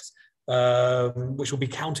subjects which will be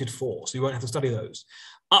counted for, so you won't have to study those.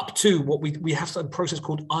 Up to what we have a process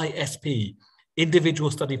called ISP, Individual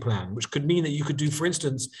Study Plan, which could mean that you could do, for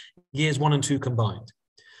instance, years 1 and 2 combined,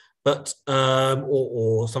 but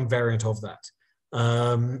or some variant of that.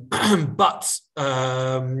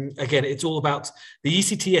 Again, it's all about the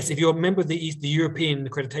ECTS. If you're a member of the European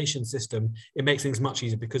accreditation system, it makes things much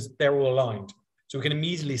easier because they're all aligned. So we can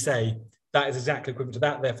immediately say that is exactly equivalent to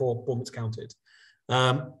that, therefore, boom, it's counted.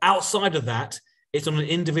 Outside of that, it's on an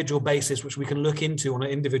individual basis, which we can look into on an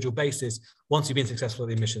individual basis once you've been successful at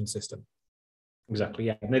the admissions system. Exactly,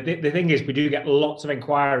 yeah. And the thing is, we do get lots of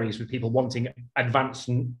inquiries with people wanting advanced,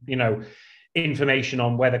 information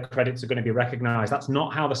on whether credits are going to be recognised. That's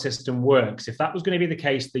not how the system works. If that was going to be the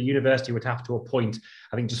case, the university would have to appoint,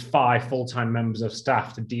 I think, just 5 full-time members of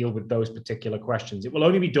staff to deal with those particular questions. It will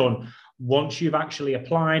only be done once you've actually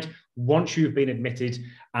applied, once you've been admitted,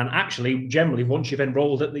 and actually, generally, once you've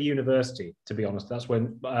enrolled at the university, to be honest. That's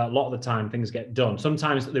when a lot of the time things get done.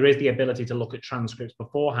 Sometimes there is the ability to look at transcripts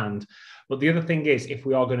beforehand. But the other thing is, if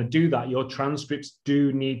we are going to do that, your transcripts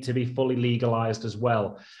do need to be fully legalized as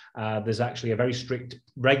well. There's actually a very strict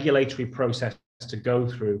regulatory process to go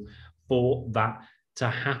through for that to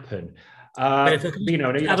happen. Add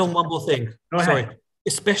on one more thing. Sorry.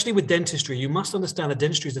 Especially with dentistry, you must understand that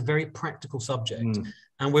dentistry is a very practical subject.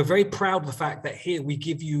 And we're very proud of the fact that here we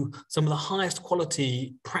give you some of the highest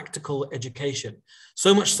quality practical education.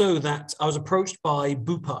 So much so that I was approached by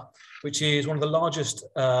Bupa, which is one of the largest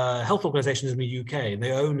health organizations in the UK. And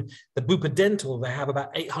they own the Bupa Dental. They have about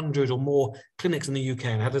 800 or more clinics in the UK.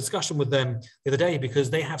 And I had a discussion with them the other day because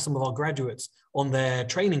they have some of our graduates on their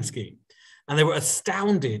training scheme. And they were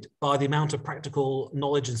astounded by the amount of practical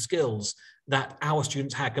knowledge and skills that our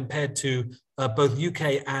students had compared to both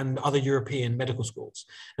UK and other European medical schools.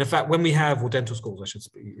 And in fact, when we have, or dental schools, I should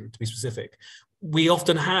to be specific, we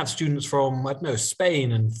often have students from,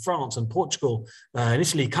 Spain and France and Portugal and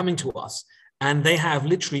Italy coming to us, and they have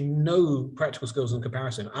literally no practical skills in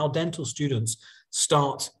comparison. Our dental students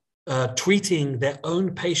start treating their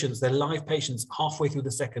own patients, their live patients, halfway through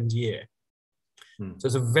the second year. So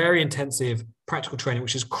it's a very intensive practical training,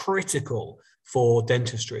 which is critical for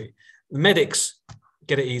dentistry. Medics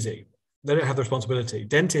get it easy. They don't have the responsibility.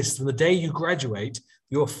 Dentists, from the day you graduate,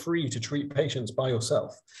 you're free to treat patients by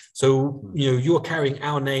yourself. So, you're carrying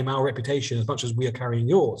our name, our reputation, as much as we are carrying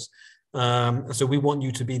yours. So we want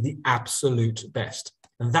you to be the absolute best.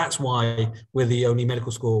 And that's why we're the only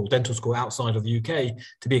medical school, dental school outside of the UK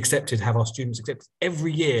to be accepted, have our students accepted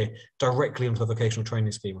every year directly onto the vocational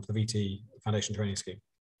training scheme, onto the VT Foundation Training Scheme.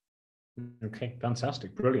 Okay,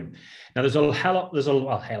 fantastic, brilliant. Now there's a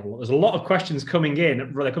lot of questions coming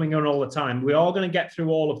in. They're coming in all the time. We are going to get through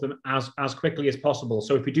all of them as quickly as possible.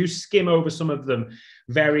 So if we do skim over some of them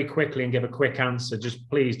very quickly and give a quick answer,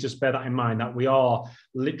 please bear that in mind, that we are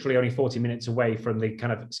literally only 40 minutes away from the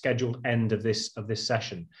kind of scheduled end of this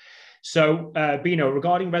session. So, Bino,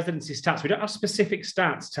 regarding residency stats, we don't have specific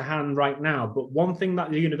stats to hand right now, but one thing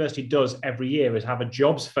that the university does every year is have a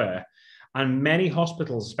jobs fair. And many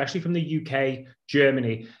hospitals, especially from the UK,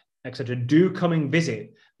 Germany, etc., do come and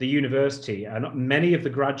visit the university. And many of the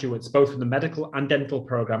graduates, both from the medical and dental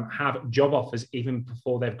program, have job offers even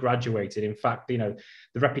before they've graduated. In fact, the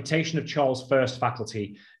reputation of Charles First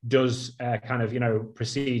faculty does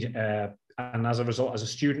precede. And as a result, as a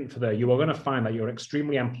student for there, you are going to find that you're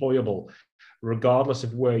extremely employable, regardless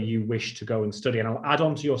of where you wish to go and study. And I'll add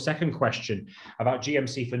on to your second question about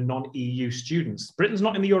GMC for non-EU students. Britain's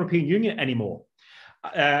not in the European Union anymore.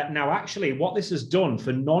 Now, actually, what this has done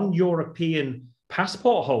for non-European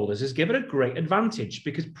passport holders is given a great advantage,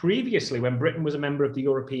 because previously, when Britain was a member of the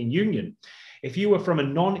European Union, if you were from a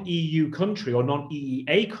non-EU country or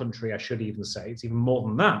non-EEA country, I should even say, it's even more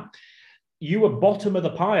than that, you were bottom of the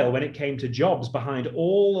pile when it came to jobs behind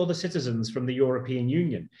all other citizens from the European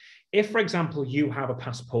Union. If, for example, you have a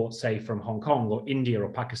passport, say, from Hong Kong or India or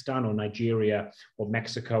Pakistan or Nigeria or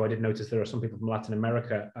Mexico, I did notice there are some people from Latin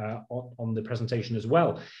America on the presentation as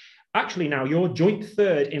well. Actually, now you're joint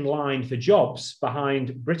third in line for jobs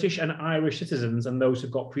behind British and Irish citizens and those who've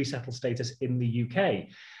got pre-settled status in the UK.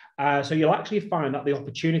 So you'll actually find that the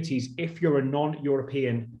opportunities, if you're a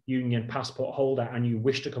non-European Union passport holder and you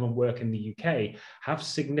wish to come and work in the UK, have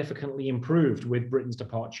significantly improved with Britain's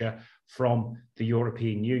departure from the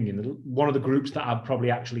European Union. One of the groups that have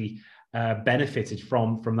probably actually benefited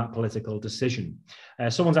from that political decision.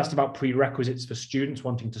 Someone's asked about prerequisites for students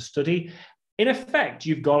wanting to study. In effect,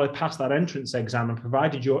 you've got to pass that entrance exam, and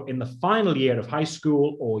provided you're in the final year of high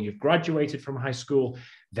school or you've graduated from high school,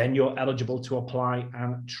 then you're eligible to apply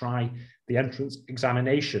and try the entrance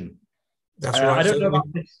examination. That's right. I don't know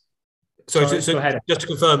about this. So just to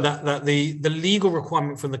confirm that the legal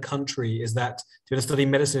requirement from the country is that if you're going to study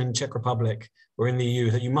medicine in Czech Republic or in the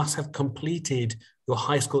EU, that you must have completed your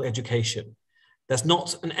high school education. That's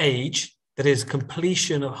not an age, that is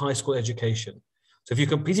completion of high school education. So if you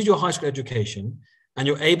completed your high school education and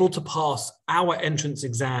you're able to pass our entrance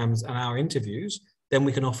exams and our interviews, then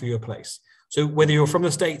we can offer you a place. So whether you're from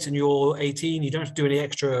the States and you're 18, you don't have to do any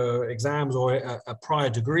extra exams or a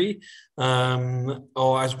prior degree,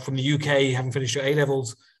 or as from the UK, having finished your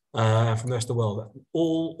A-levels, from the rest of the world.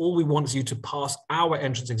 All we want is you to pass our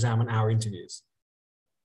entrance exam and our interviews.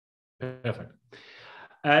 Perfect.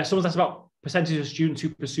 Someone's asked about percentage of students who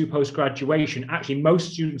pursue post-graduation. Actually,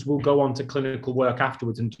 most students will go on to clinical work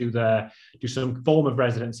afterwards and do some form of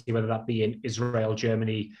residency, whether that be in Israel,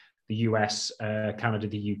 Germany, the US, Canada,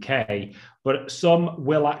 the UK, but some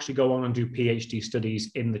will actually go on and do PhD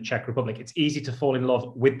studies in the Czech Republic. It's easy to fall in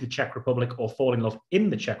love with the Czech Republic or fall in love in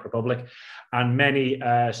the Czech Republic, and many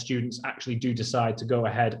students actually do decide to go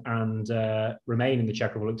ahead and remain in the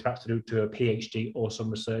Czech Republic, perhaps to do a PhD or some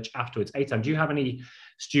research afterwards. Eitan, do you have any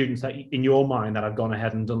students that in your mind that have gone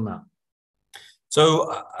ahead and done that?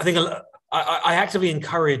 So I think I actively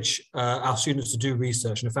encourage our students to do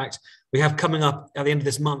research. And in fact, we have coming up at the end of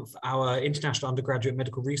this month our International Undergraduate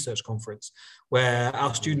Medical Research Conference, where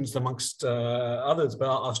our students, amongst others, but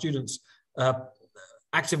our students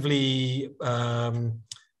actively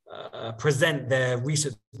present their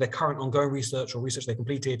research, their current ongoing research or research they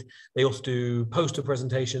completed. They also do poster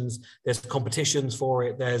presentations. There's competitions for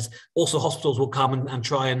it. There's also hospitals will come and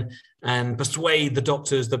try and persuade the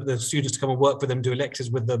doctors, the students to come and work with them, do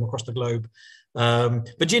lectures with them across the globe.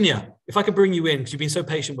 Virginia, if I could bring you in, because you've been so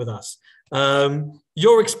patient with us.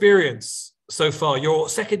 Your experience so far, you're a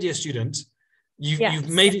second year student. You've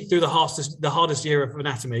made it through the hardest year of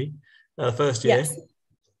anatomy, the first year.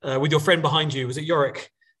 Yes. With your friend behind you. Was it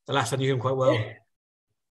Yorick? The last I knew him quite well.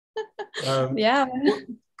 Yeah.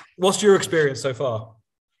 What's your experience so far?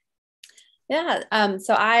 Yeah,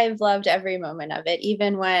 so I've loved every moment of it,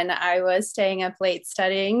 even when I was staying up late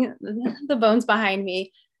studying the bones behind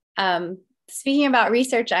me. Speaking about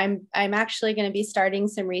research, I'm actually going to be starting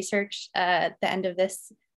some research at the end of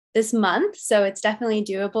this month, so it's definitely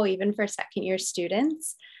doable even for second year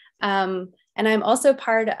students. And I'm also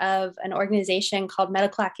part of an organization called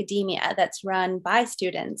Medical Academia that's run by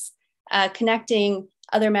students, connecting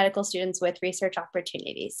other medical students with research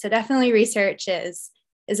opportunities. So definitely research is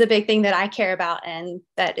a big thing that I care about and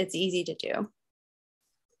that it's easy to do.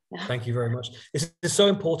 Yeah. Thank you very much. It's so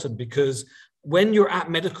important because when you're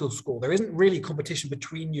at medical school, there isn't really competition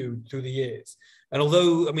between you through the years. And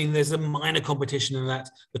although, I mean, there's a minor competition in that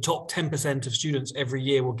the top 10% of students every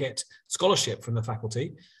year will get scholarship from the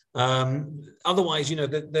faculty. Otherwise, you know,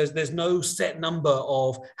 there's no set number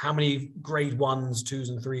of how many grade 1s, 2s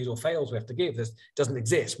and 3s or fails we have to give. This doesn't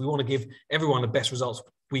exist. We want to give everyone the best results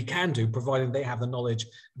we can do, providing they have the knowledge,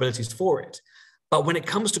 abilities for it. But when it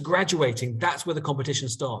comes to graduating, that's where the competition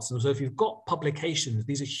starts. And so if you've got publications,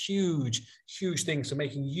 these are huge, huge things for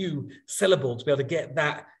making you sellable to be able to get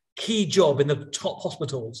that key job in the top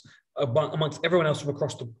hospitals amongst everyone else from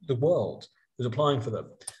across the world who's applying for them.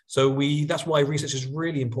 So that's why research is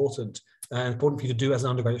really important and important for you to do as an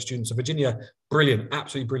undergraduate student. So Virginia, brilliant,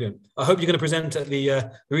 absolutely brilliant. I hope you're going to present at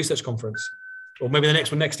the research conference, or maybe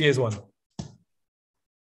the next year's one.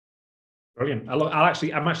 Brilliant.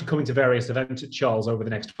 I'm actually coming to various events at Charles over the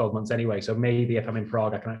next 12 months anyway. So maybe if I'm in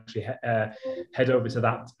Prague, I can actually head over to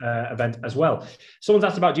that event as well. Someone's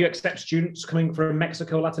asked about, do you accept students coming from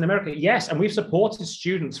Mexico, Latin America? Yes. And we've supported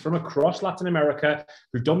students from across Latin America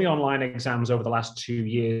who've done the online exams over the last 2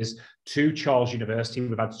 years to Charles University.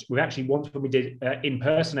 We've actually, once when we did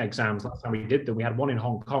in-person exams, last time we did them, we had one in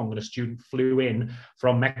Hong Kong, and a student flew in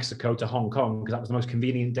from Mexico to Hong Kong because that was the most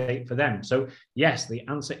convenient date for them. So yes, the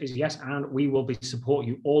answer is yes, and we will support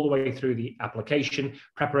you all the way through the application,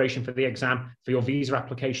 preparation for the exam, for your visa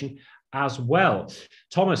application as well.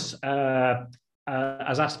 Thomas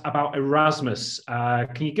has asked about Erasmus.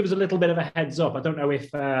 Can you give us a little bit of a heads up? I don't know if,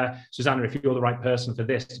 Susanna, if you're the right person for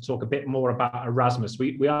this to talk a bit more about Erasmus.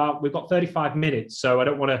 We've got 35 minutes, so I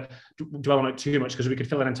don't want to dwell on it too much because we could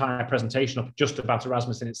fill an entire presentation up just about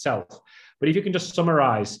Erasmus in itself. But if you can just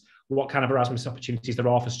summarize what kind of Erasmus opportunities there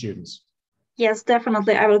are for students. Yes,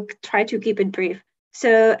 definitely. I will try to keep it brief.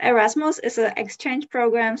 So Erasmus is an exchange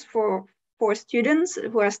programs for students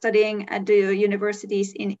who are studying at the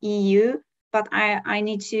universities in EU. But I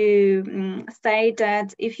need to say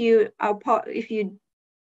that if you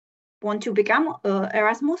want to become an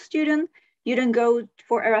Erasmus student, you don't go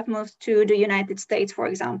for Erasmus to the United States, for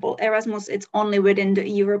example. Erasmus, it's only within the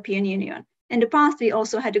European Union. In the past, we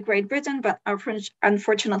also had the Great Britain, but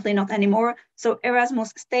unfortunately not anymore. So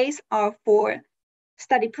Erasmus stays are for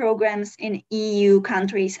study programs in EU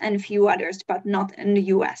countries and a few others, but not in the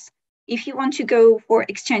US. If you want to go for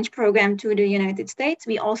exchange program to the United States,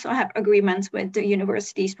 we also have agreements with the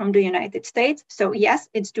universities from the United States. So yes,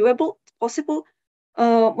 it's doable, it's possible.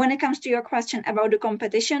 When it comes to your question about the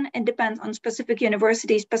competition, it depends on specific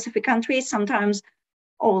universities, specific countries. Sometimes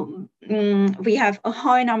we have a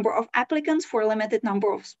high number of applicants for a limited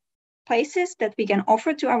number of places that we can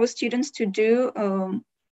offer to our students to do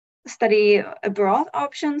study abroad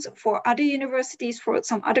options. For other universities, for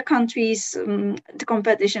some other countries, the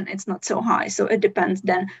competition is not so high. So it depends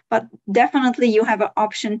then. But definitely you have an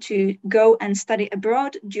option to go and study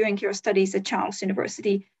abroad during your studies at Charles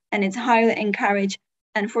University. And it's highly encouraged.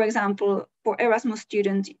 And for example, for Erasmus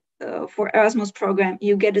students, for Erasmus program,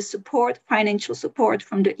 you get a support, financial support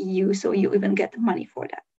from the EU. So you even get money for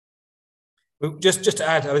that. Well, just to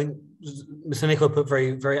add, I think Mr. Nicola put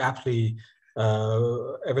very, very aptly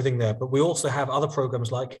everything there, but we also have other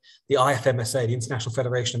programs like the IFMSA, the International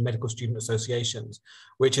Federation of Medical Student Associations,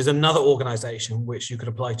 which is another organization which you could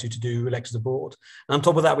apply to do electives abroad. And on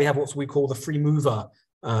top of that, we have what we call the free mover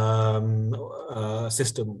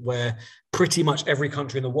system, where pretty much every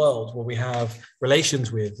country in the world where we have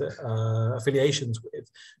relations with, affiliations with,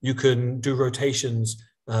 you can do rotations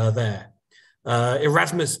there.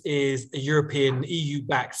 Erasmus is a European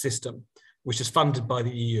EU-backed system, which is funded by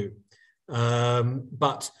the EU.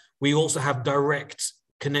 But we also have direct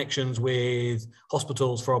connections with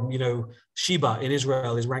hospitals from, Sheba in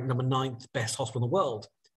Israel is ranked number 9th best hospital in the world.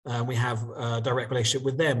 We have a direct relationship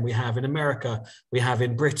with them. We have in America, we have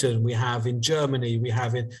in Britain, we have in Germany, we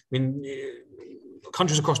have in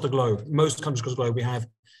countries across the globe, most countries across the globe, we have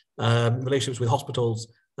relationships with hospitals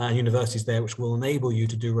and universities there, which will enable you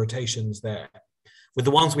to do rotations there. With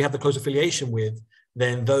the ones we have the close affiliation with,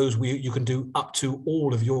 then those you can do up to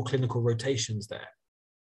all of your clinical rotations there.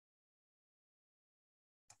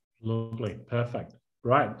 Lovely, perfect.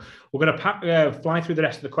 Right, we're going to fly through the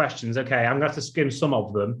rest of the questions. Okay, I'm going to have to skim some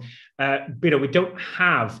of them. We don't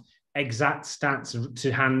have exact stats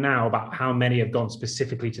to hand now about how many have gone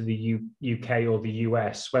specifically to the UK or the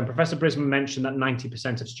US. When Professor Brizman mentioned that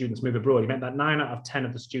 90% of students move abroad, he meant that 9 out of 10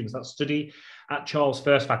 of the students that study at Charles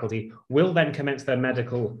First Faculty will then commence their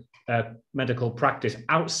medical practice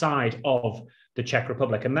outside of the Czech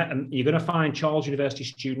Republic. And you're going to find Charles University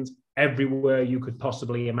students everywhere you could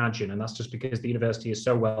possibly imagine. And that's just because the university is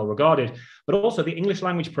so well regarded. But also the English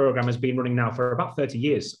language program has been running now for about 30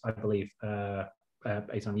 years, I believe.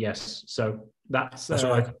 Eitan, yes. So that's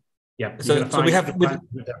right. Yeah. So we have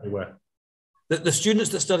everywhere. The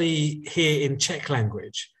students that study here in Czech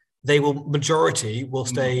language, majority will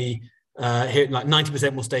stay here, like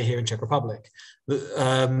 90% will stay here in Czech Republic.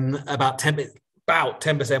 About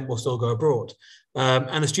 10% will still go abroad.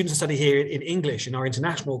 And the students that study here in English, in our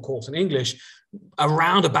international course in English,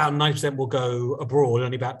 around about 90% will go abroad.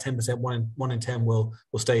 Only about 10%, one in 10 will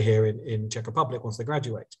stay here in Czech Republic once they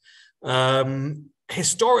graduate.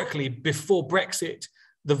 Historically, before Brexit,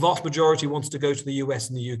 the vast majority wants to go to the US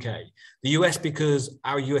and the UK. The US, because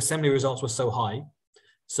our US Assembly results were so high,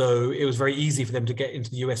 so it was very easy for them to get into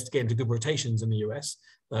the US, to get into good rotations in the US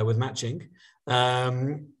with matching.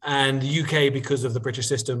 and the UK because of the British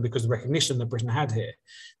system, because of the recognition that Britain had here.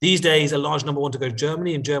 These days, a large number want to go to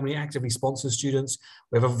Germany, and Germany actively sponsors students.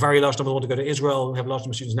 We have a very large number that want to go to Israel. We have a large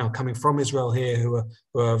number of students now coming from Israel here who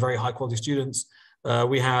are very high quality students.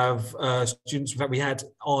 We have students that we had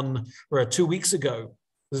on 2 weeks ago.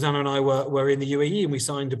 Susanna and I were in the UAE, and we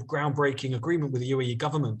signed a groundbreaking agreement with the UAE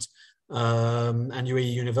government and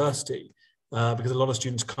UAE University, because a lot of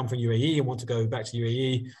students come from UAE and want to go back to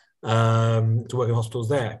UAE to work in hospitals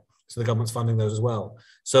there. So the government's funding those as well.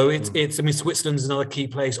 So I mean, Switzerland is another key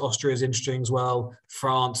place. Austria is interesting as well.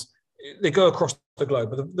 France, they go across the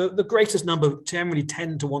globe. But the greatest number generally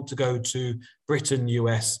tend to want to go to Britain,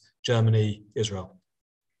 US, Germany, Israel.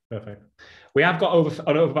 Perfect. We have got over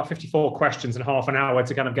about 54 questions in half an hour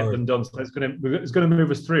to kind of get them done. So it's going to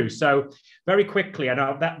move us through. So very quickly, I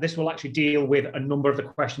know that this will actually deal with a number of the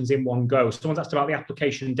questions in one go. Someone's asked about the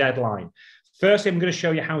application deadline. Firstly, I'm going to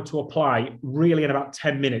show you how to apply really in about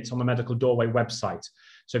 10 minutes on the Medical Doorway website.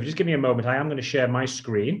 So if you just give me a moment, I am going to share my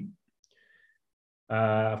screen.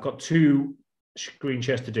 I've got 2 screen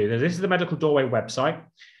shares to do. This is the Medical Doorway website.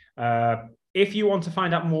 If you want to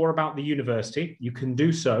find out more about the university, you can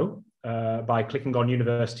do so by clicking on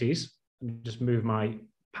universities. Let me just move my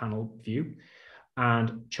panel view.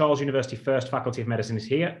 And Charles University First Faculty of Medicine is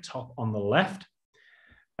here, top on the left.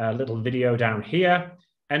 A little video down here.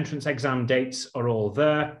 Entrance exam dates are all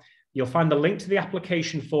there. You'll find the link to the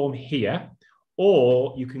application form here,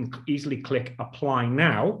 or you can easily click Apply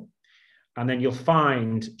Now, and then you'll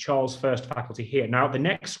find Charles First Faculty here. Now, the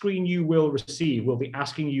next screen you will receive will be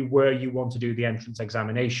asking you where you want to do the entrance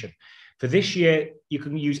examination. For this year, you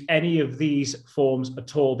can use any of these forms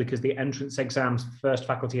at all because the entrance exams for First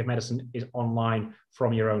Faculty of Medicine is online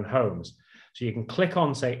from your own homes. So you can click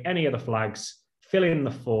on, say, any of the flags, fill in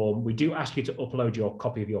the form. We do ask you to upload your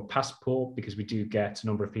copy of your passport because we do get a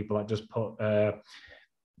number of people that just put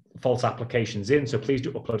false applications in. So please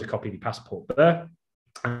do upload a copy of your passport there.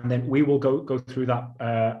 And then we will go through that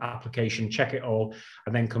application, check it all,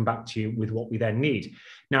 and then come back to you with what we then need.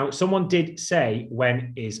 Now, someone did say,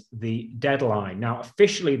 when is the deadline? Now,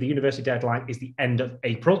 officially, the university deadline is the end of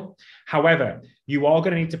April. However, you are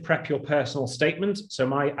going to need to prep your personal statement. So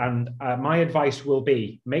my advice will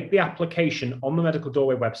be, make the application on the Medical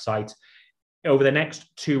Doorway website over the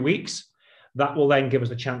next 2 weeks. That will then give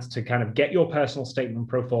us a chance to kind of get your personal statement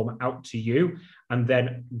pro forma out to you, and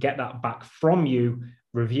then get that back from you,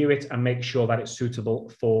 review it, and make sure that it's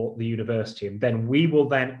suitable for the university. And then we will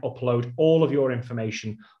then upload all of your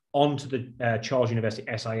information onto the Charles University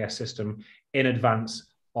SIS system in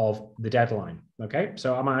advance of the deadline. Okay,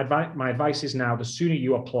 so my advice is now, the sooner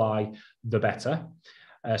you apply, the better.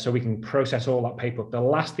 So we can process all that paperwork. The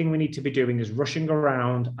last thing we need to be doing is rushing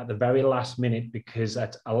around at the very last minute, because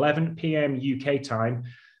at 11 p.m. UK time,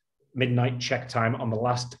 midnight Czech time, on the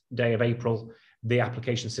last day of April, the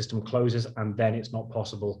application system closes, and then it's not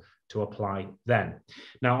possible to apply then.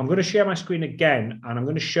 Now, I'm going to share my screen again, and I'm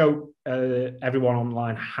going to show everyone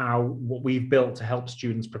online what we've built to help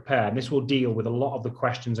students prepare. And this will deal with a lot of the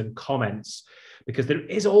questions and comments, because there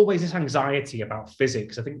is always this anxiety about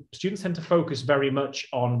physics. I think students tend to focus very much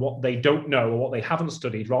on what they don't know or what they haven't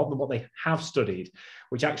studied, rather than what they have studied,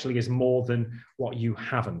 which actually is more than what you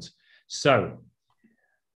haven't. So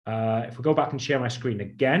if we go back and share my screen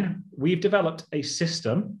again, we've developed a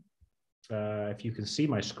system. If you can see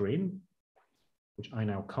my screen, which I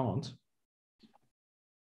now can't.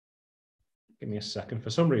 Give me a second. For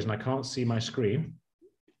some reason, I can't see my screen.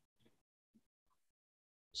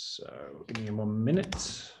 So give me 1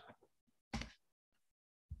 minute.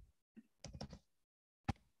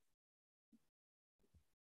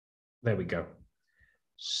 There we go.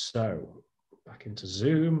 So back into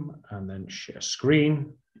Zoom and then share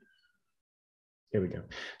screen. Here we go.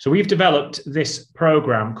 So we've developed this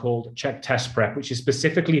program called Czech Test Prep, which is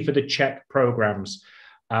specifically for the Czech programs.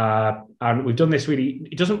 And we've done this really,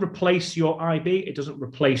 it doesn't replace your IB, it doesn't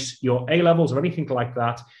replace your A-levels or anything like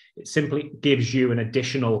that. It simply gives you an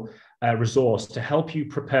additional resource to help you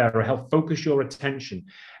prepare or help focus your attention.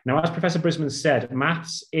 Now, as Professor Brizman said,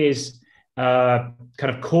 maths is kind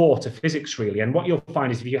of core to physics, really. And what you'll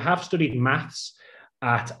find is if you have studied maths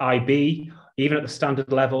at IB, even at the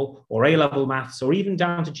standard level, or A-level maths, or even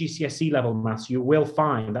down to GCSE level maths, you will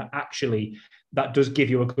find that actually that does give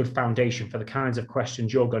you a good foundation for the kinds of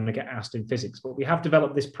questions you're going to get asked in physics. But we have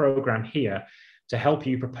developed this program here to help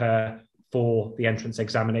you prepare for the entrance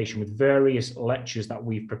examination with various lectures that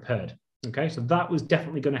we've prepared. Okay, so that was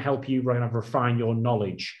definitely going to help you refine your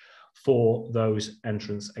knowledge for those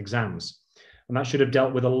entrance exams. And that should have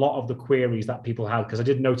dealt with a lot of the queries that people had, because I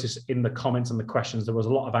did notice in the comments and the questions, there was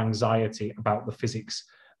a lot of anxiety about the physics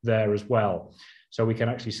there as well. So we can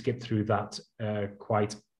actually skip through that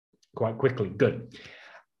quite quickly. Good.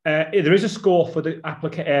 There is a score for the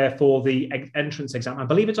entrance exam. I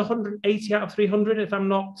believe it's 180 out of 300, if I'm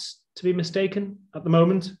not to be mistaken, at the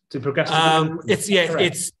moment, to progress.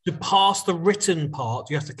 It's to pass the written part,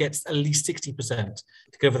 you have to get at least 60% to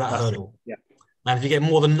go over that hurdle. Yeah. And if you get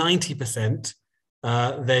more than 90%,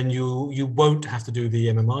 then you won't have to do the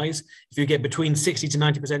MMIs. If you get between 60 to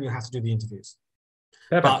 90%, you'll have to do the interviews.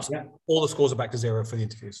 Perfect. But all the scores are back to zero for the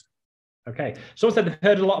interviews. Okay. Someone said they've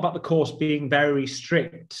heard a lot about the course being very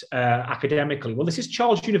strict academically. Well, this is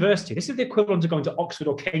Charles University. This is the equivalent of going to Oxford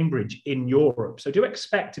or Cambridge in Europe. So do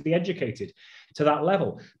expect to be educated to that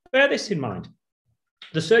level. Bear this in mind.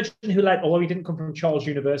 The surgeon who led, although he didn't come from Charles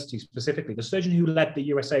University specifically, the surgeon who led the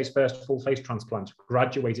USA's first full face transplant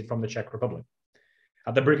graduated from the Czech Republic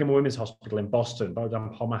at the Brigham and Women's Hospital in Boston,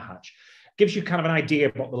 Bohdan Pomáhač. Gives you kind of an idea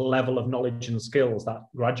of what the level of knowledge and skills that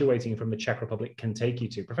graduating from the Czech Republic can take you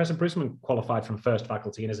to. Professor Brizman qualified from first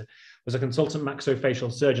faculty and was a consultant maxillofacial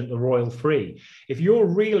surgeon at the Royal Free. If you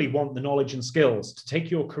really want the knowledge and skills to take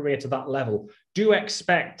your career to that level, do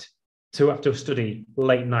expect to have to study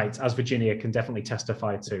late nights, as Virginia can definitely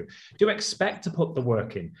testify to. Do expect to put the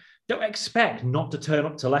work in. Don't expect not to turn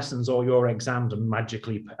up to lessons or your exams and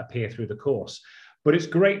magically appear through the course. But it's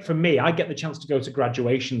great for me. I get the chance to go to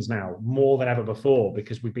graduations now more than ever before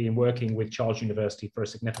because we've been working with Charles University for a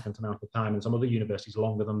significant amount of time and some other universities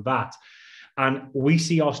longer than that. And we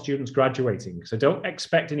see our students graduating. So don't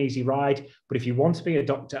expect an easy ride. But if you want to be a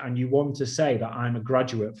doctor and you want to say that I'm a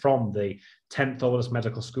graduate from the 10th oldest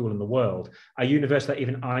medical school in the world, a university that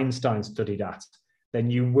even Einstein studied at,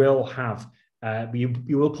 then you will have, you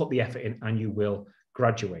will put the effort in and you will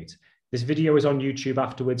graduate. This video is on YouTube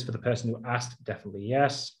afterwards for the person who asked. Definitely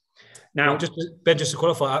yes. Now, just to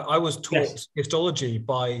qualify, I was taught histology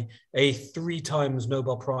by a 3 times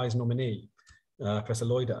Nobel Prize nominee, Professor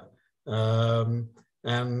Loider. I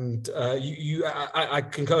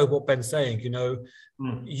concur with what Ben's saying. You know,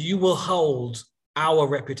 you will hold our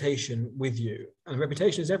reputation with you, and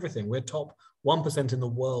reputation is everything. We're top 1% in the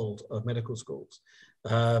world of medical schools.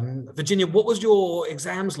 Virginia, what was your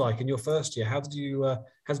exams like in your first year? How did you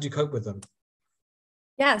cope with them?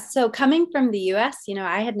 Yeah, so coming from the US, you know,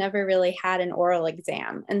 I had never really had an oral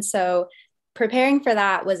exam. And so preparing for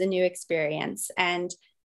that was a new experience. And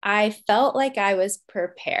I felt like I was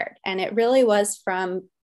prepared. And it really was from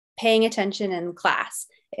paying attention in class.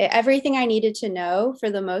 Everything I needed to know, for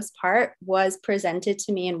the most part, was presented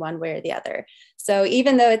to me in one way or the other. So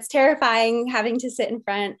even though it's terrifying having to sit in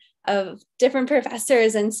front of different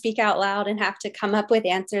professors and speak out loud and have to come up with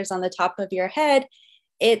answers on the top of your head,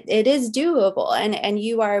 it is doable. And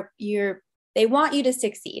they want you to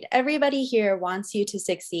succeed. Everybody here wants you to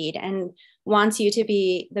succeed and wants you to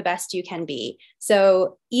be the best you can be.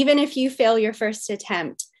 So even if you fail your first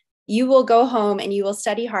attempt, you will go home and you will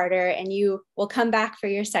study harder and you will come back for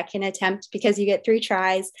your second attempt because you get 3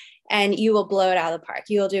 tries and you will blow it out of the park.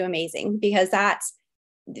 You will do amazing because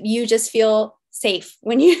you just feel safe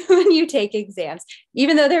when you take exams,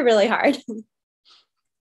 even though they're really hard.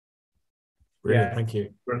 Brilliant. Thank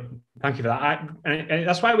you. Thank you for that. And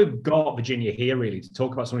that's why we've got Virginia here, really, to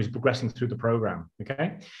talk about someone who's progressing through the program.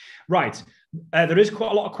 Okay, right. There is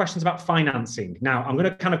quite a lot of questions about financing. Now, I'm going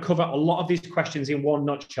to kind of cover a lot of these questions in one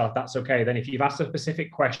nutshell, if that's okay. Then if you've asked a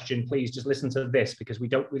specific question, please just listen to this because we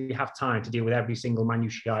don't really have time to deal with every single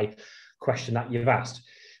minutiae question that you've asked.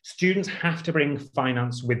 Students have to bring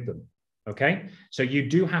finance with them. Okay, so you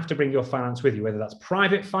do have to bring your finance with you, whether that's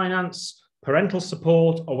private finance, parental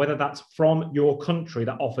support, or whether that's from your country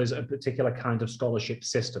that offers a particular kind of scholarship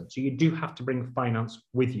system. So you do have to bring finance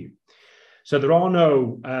with you. So there are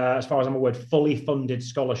no, as far as I'm aware, fully funded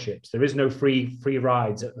scholarships. There is no free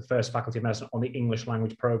rides at the First Faculty of Medicine on the English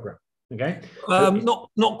language program. Okay,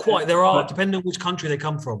 not quite. There are, depending on which country they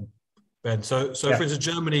come from, Ben. So for instance,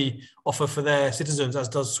 Germany offer for their citizens, as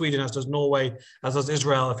does Sweden, as does Norway, as does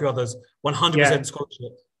Israel, a few others, 100%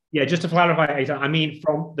 scholarship. Yeah, just to clarify, Eitan, I mean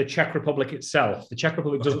from the Czech Republic itself. The Czech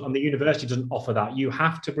Republic doesn't, and the university doesn't offer that. You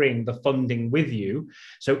have to bring the funding with you.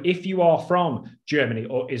 So if you are from Germany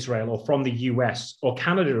or Israel or from the US or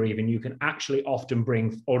Canada even, you can actually often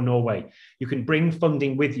bring, or Norway, you can bring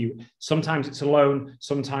funding with you. Sometimes it's a loan,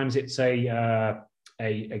 sometimes it's a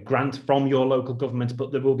grant from your local government,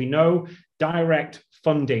 but there will be no direct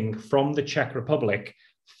funding from the Czech Republic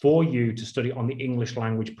for you to study on the English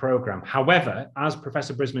language program. However, as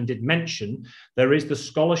Professor Brizman did mention, there is the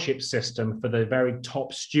scholarship system for the very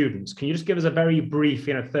top students. Can you just give us a very brief,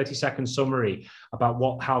 30-second summary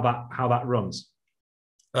about how that runs?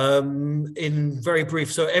 In very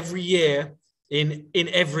brief, so every year in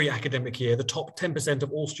every academic year. The top 10%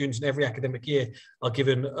 of all students in every academic year are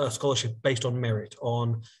given a scholarship based on merit,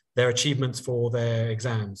 on their achievements for their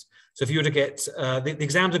exams. So if you were to get, the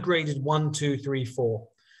exams are graded 1, 2, 3, 4.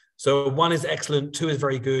 So 1 is excellent, 2 is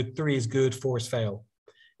very good, 3 is good, 4 is fail.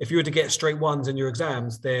 If you were to get straight 1s in your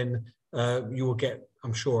exams, then you will get,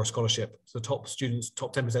 I'm sure, a scholarship. So top students,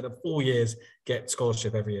 top 10% of all years get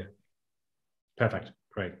scholarship every year. Perfect.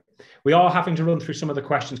 Great. We are having to run through some of the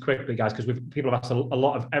questions quickly, guys, because people have asked a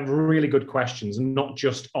lot of really good questions, and not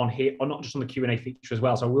just on here, or not just on the Q&A feature as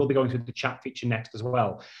well. So we'll be going through the chat feature next as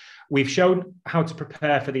well. We've shown how to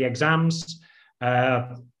prepare for the exams.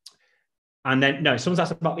 And then, no, someone's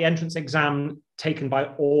asked about the entrance exam taken by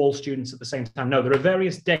all students at the same time. No, there are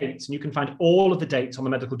various dates, and you can find all of the dates on the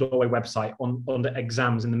Medical Doorway website under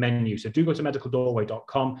exams in the menu. So do go to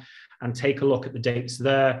medicaldoorway.com and take a look at the dates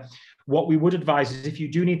there. What we would advise is if you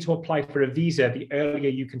do need to apply for a visa, the earlier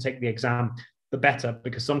you can take the exam, the better,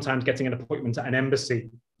 because sometimes getting an appointment at an embassy,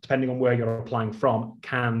 depending on where you're applying from,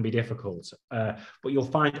 can be difficult. But you'll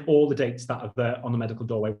find all the dates that are there on the Medical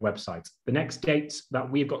Doorway website. The next dates that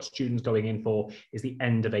we've got students going in for is the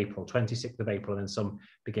end of April, 26th of April, and then some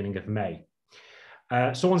beginning of May.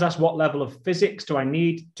 Someone's asked, what level of physics do I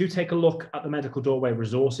need? Do take a look at the Medical Doorway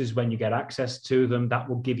resources when you get access to them. That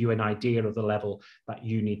will give you an idea of the level that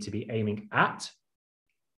you need to be aiming at.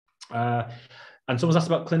 And someone's asked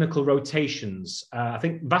about clinical rotations. I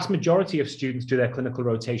think vast majority of students do their clinical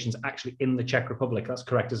rotations actually in the Czech Republic. That's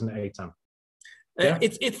correct, isn't it, Eitan? Yeah?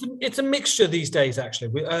 It's a mixture these days,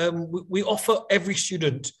 actually. We offer every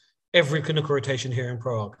student every clinical rotation here in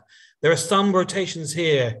Prague. There are some rotations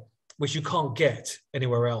here which you can't get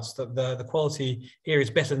anywhere else. The quality here is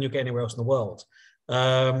better than you get anywhere else in the world.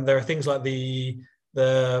 There are things like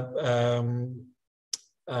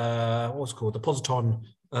what's called the Positron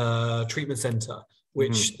treatment center,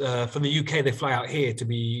 which from the UK they fly out here to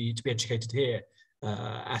be educated here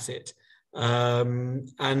at it. And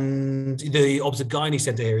the obstetric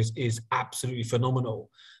center here is absolutely phenomenal.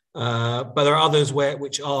 But there are others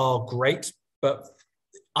which are great, but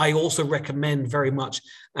I also recommend very much,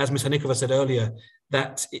 as Ms. Hanikova said earlier,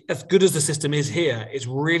 that as good as the system is here, it's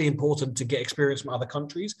really important to get experience from other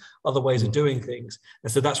countries, other ways of doing things.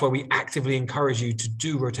 And so that's why we actively encourage you to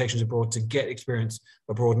do rotations abroad, to get experience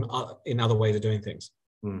abroad in other ways of doing things.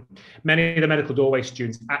 Many of the Medical Doorway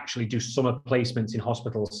students actually do summer placements in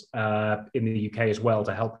hospitals in the UK as well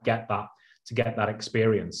to help get that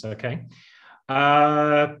experience. Okay.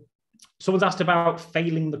 Someone's asked about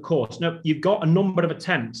failing the course. No, you've got a number of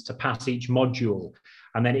attempts to pass each module.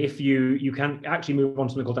 And then if you can actually move on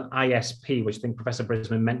to something called an ISP, which I think Professor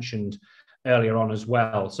Brizman mentioned earlier on as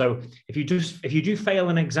well. So if you do fail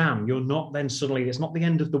an exam, you're not then suddenly, it's not the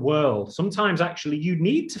end of the world. Sometimes actually you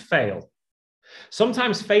need to fail.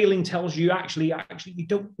 Sometimes failing tells you actually you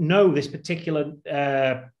don't know this particular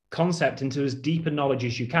concept into as deep a knowledge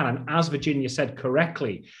as you can. And as Virginia said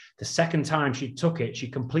correctly, the second time she took it, she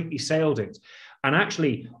completely sailed it. And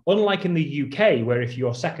actually, unlike in the UK, where if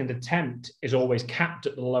your second attempt is always capped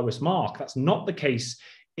at the lowest mark, that's not the case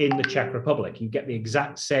in the Czech Republic. You get the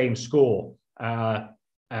exact same score at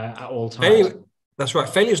all times. That's right.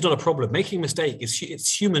 Failure is not a problem. Making a mistake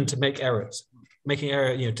it's human to make errors. Making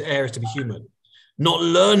errors to be human. Not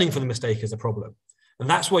learning from the mistake is a problem. And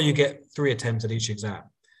that's why you get 3 attempts at each exam.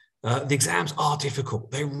 The exams are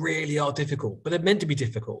difficult. They really are difficult, but they're meant to be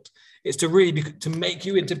difficult. It's to really to make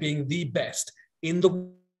you into being the best in the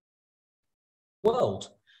world.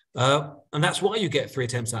 And that's why you get 3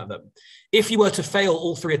 attempts at them. If you were to fail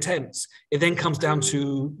all 3 attempts, it then comes down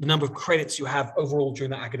to the number of credits you have overall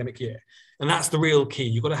during that academic year. And that's the real key.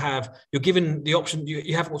 You've got to have, you're given the option,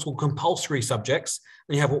 you have what's called compulsory subjects,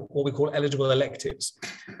 and you have what we call eligible electives.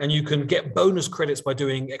 And you can get bonus credits by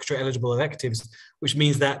doing extra eligible electives, which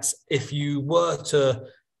means that if you were to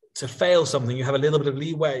fail something, you have a little bit of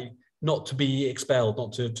leeway not to be expelled,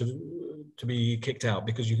 not to be kicked out,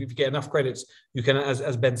 because if you get enough credits, you can,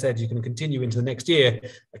 as Ben said, you can continue into the next year,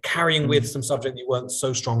 carrying with some subject that you weren't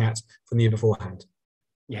so strong at from the year beforehand.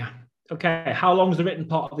 Yeah. Okay. How long is the written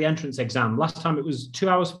part of the entrance exam? Last time it was 2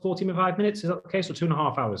 hours, 45 minutes. Is that the case, or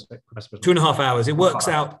 2.5 hours? 2.5 hours. It works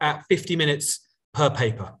out at 50 minutes per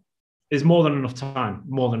paper. There's more than enough time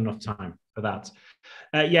for that.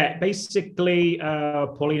 Yeah, basically,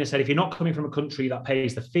 Paulina said, if you're not coming from a country that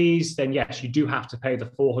pays the fees, then yes, you do have to pay the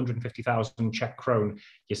 450,000 Czech krone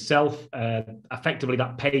yourself. Effectively,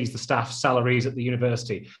 that pays the staff salaries at the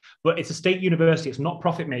university. But it's a state university, it's not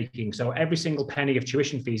profit making. So every single penny of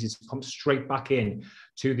tuition fees is pumped straight back in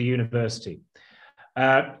to the university.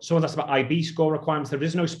 Someone asked about IB score requirements. There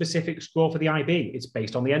is no specific score for the IB. It's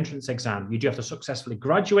based on the entrance exam. You do have to successfully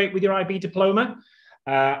graduate with your IB diploma,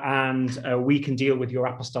 and we can deal with your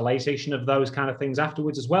apostillation of those kind of things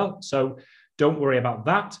afterwards as well. So don't worry about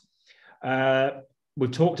that. We've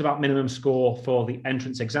talked about minimum score for the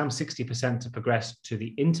entrance exam, 60% to progress to the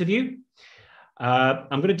interview. I'm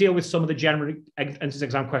going to deal with some of the general entrance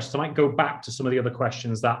exam questions. I might go back to some of the other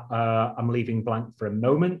questions that I'm leaving blank for a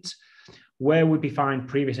moment. Where would we find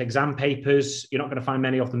previous exam papers? You're not going to find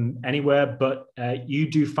many of them anywhere, but you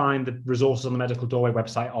do find the resources on the Medical Doorway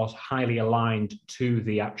website are highly aligned to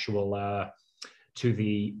the actual to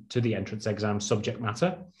the entrance exam subject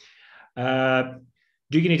matter.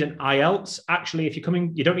 Do you need an IELTS? Actually, if you're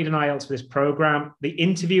coming, you don't need an IELTS for this program. The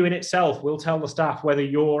interview in itself will tell the staff whether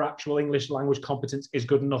your actual English language competence is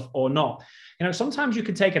good enough or not. You know, sometimes you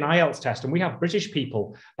can take an IELTS test, and we have British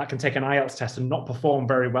people that can take an IELTS test and not perform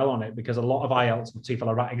very well on it because a lot of IELTS people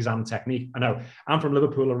are at exam technique. I know I'm from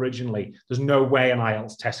Liverpool originally. There's no way an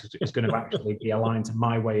IELTS test is going to actually be aligned to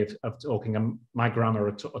my way of talking and my grammar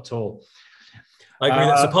at all. I agree.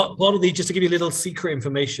 That's part of the, just to give you a little secret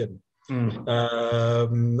information.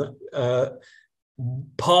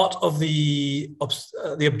 Part of the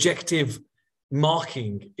objective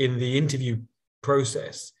marking in the interview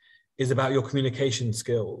process is about your communication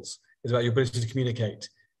skills, is about your ability to communicate,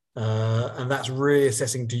 and that's really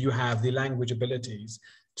assessing, do you have the language abilities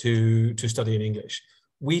to study in English?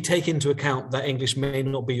 We take into account that English may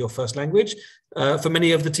not be your first language. For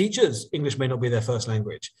many of the teachers, English may not be their first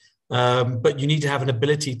language. But you need to have an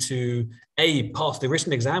ability to pass the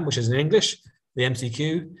written exam, which is in English, the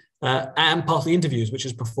MCQ, and pass the interviews, which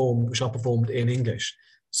are performed in English.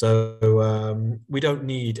 So we don't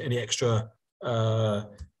need any extra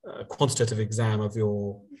quantitative exam of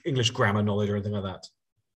your English grammar knowledge or anything like that.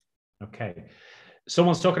 Okay.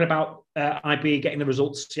 Someone's talking about IB getting the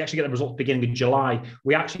results. You actually get the results beginning of July.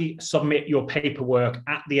 We actually submit your paperwork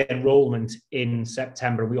at the enrollment in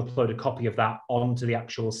September. We upload a copy of that onto the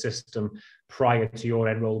actual system prior to your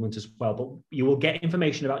enrollment as well. But you will get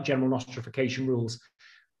information about general nostrification rules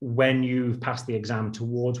when you've passed the exam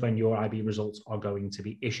towards when your IB results are going to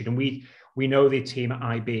be issued. And we know the team at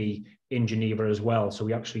IB in Geneva as well. So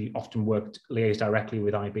we actually often liaise directly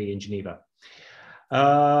with IB in Geneva.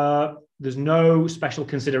 There's no special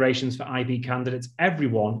considerations for IB candidates.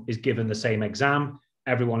 Everyone is given the same exam.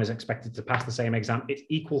 Everyone is expected to pass the same exam. It's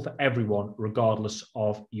equal for everyone, regardless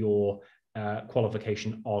of your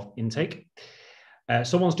qualification of intake.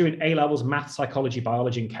 Someone's doing A-levels, math, psychology,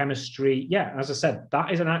 biology, and chemistry. Yeah, as I said,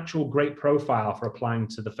 that is an actual great profile for applying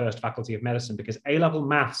to the first faculty of medicine, because A-level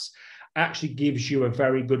maths actually gives you a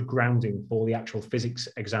very good grounding for the actual physics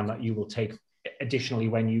exam that you will take additionally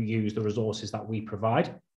when you use the resources that we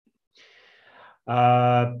provide.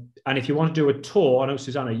 And if you want to do a tour, I know,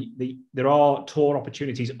 Susanna, there are tour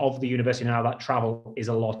opportunities of the university now that travel is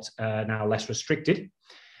a lot now less restricted.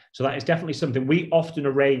 So that is definitely something. We often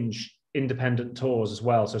arrange independent tours as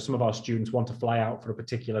well. So some of our students want to fly out for a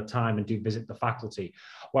particular time and do visit the faculty.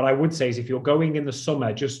 What I would say is if you're going in the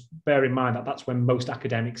summer, just bear in mind that that's when most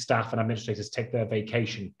academic staff and administrators take their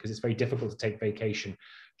vacation, because it's very difficult to take vacation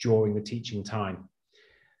during the teaching time.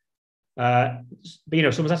 But, you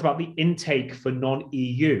know, someone's asked about the intake for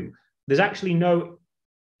non-EU. There's actually no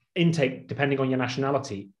intake depending on your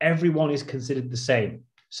nationality. Everyone is considered the same.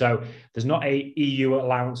 So there's not a EU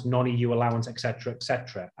allowance, non-EU allowance, etc.,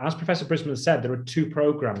 etc. As Professor Brizman said, there are two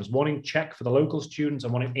programs, one in Czech for the local students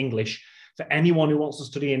and one in English for anyone who wants to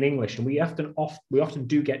study in English. And we often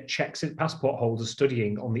do get Czech passport holders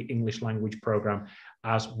studying on the English language program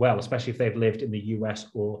as well, especially if they've lived in the US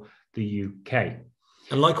or the UK.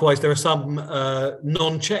 And likewise, there are some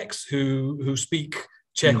non-Czechs who speak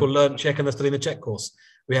Czech or learn Czech and they're studying the Czech course.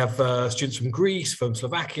 We have students from Greece, from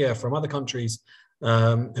Slovakia, from other countries who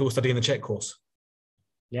are studying the Czech course.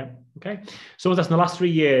 Yeah, okay. So that's in the last 3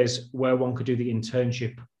 years where one could do the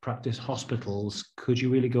internship practice hospitals. Could you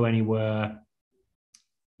really go anywhere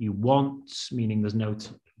you want, meaning there's no...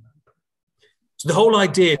 So the whole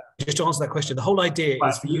idea, just to answer that question, the whole idea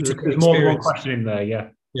is for you to get more than one question in there, yeah.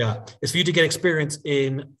 Yeah, it's for you to get experience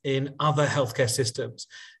in other healthcare systems.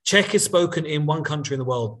 Czech is spoken in one country in the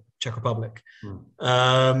world, Czech Republic.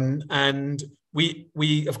 And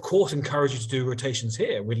we of course encourage you to do rotations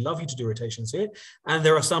here. We'd love you to do rotations here. And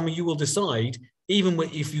there are some you will decide, even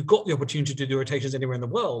if you've got the opportunity to do rotations anywhere in the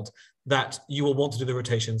world, that you will want to do the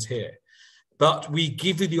rotations here. But we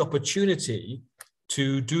give you the opportunity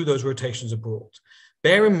to do those rotations abroad.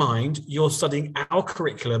 Bear in mind, you're studying our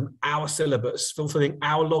curriculum, our syllabus, fulfilling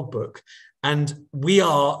our logbook, and we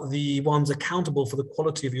are the ones accountable for the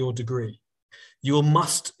quality of your degree.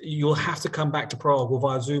 you'll have to come back to Prague or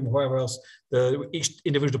via Zoom or wherever else each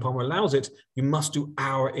individual department allows it. You must do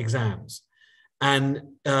our exams. And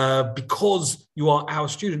because you are our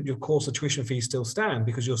student, of course, the tuition fees still stand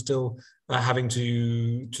because you're still having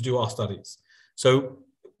to do our studies. So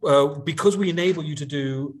because we enable you to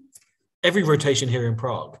do every rotation here in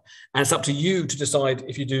Prague, and it's up to you to decide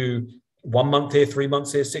if you do 1 month here, 3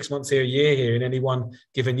 months here, 6 months here, a year here in any one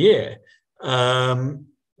given year,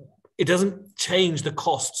 it doesn't change the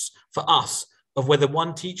costs for us of whether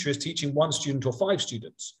one teacher is teaching 1 student or 5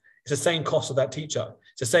 students. It's the same cost of that teacher.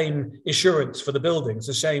 It's the same insurance for the building. It's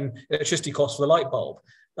the same electricity cost for the light bulb.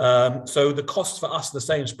 So the costs for us are the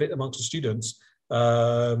same split amongst the students,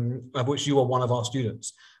 of which you are one of our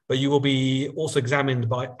students. But you will be also examined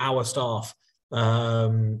by our staff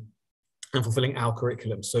and fulfilling our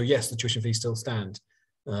curriculum. So yes, the tuition fees still stand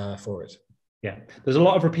for it. Yeah, there's a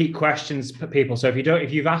lot of repeat questions for people. So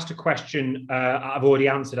if you've asked a question, I've already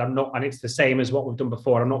answered. I'm not, and it's the same as what we've done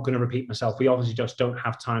before. I'm not going to repeat myself. We obviously just don't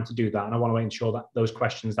have time to do that, and I want to ensure that those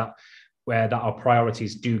questions that our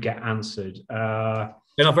priorities do get answered.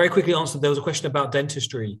 And I'll very quickly answer. There was a question about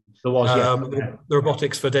dentistry. There was, the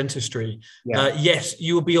robotics for dentistry. Yeah. Yes,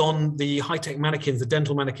 you will be on the high-tech mannequins, the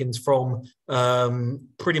dental mannequins from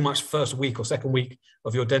pretty much first week or second week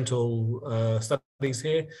of your dental studies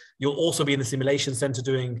here. You'll also be in the simulation center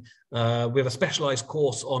doing, we have a specialized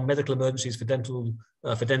course on medical emergencies for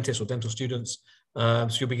dentists or dental students. So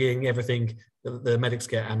you'll be getting everything the medics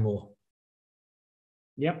get and more.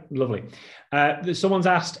 Yep, lovely. Someone's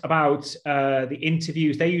asked about the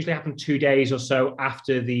interviews. They usually happen 2 days or so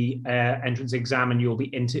after the entrance exam, and you'll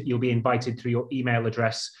be invited through your email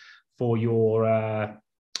address for your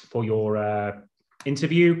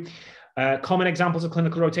interview. Common examples of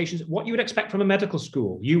clinical rotations: what you would expect from a medical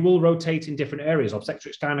school. You will rotate in different areas: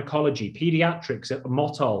 obstetrics, gynecology, pediatrics,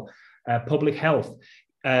 motol, public health,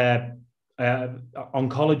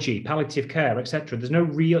 oncology, palliative care, etc.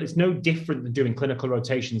 It's no different than doing clinical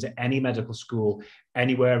rotations at any medical school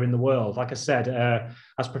anywhere in the world. Like I said,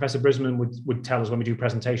 as Professor Brizman would tell us when we do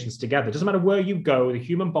presentations together, it doesn't matter where you go, the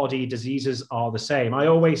human body, diseases are the same. I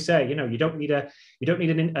always say, you don't need an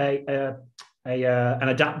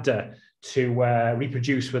adapter to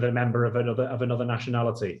reproduce with a member of another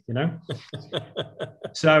nationality,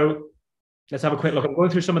 So let's have a quick look. I'm going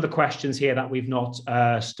through some of the questions here that we've not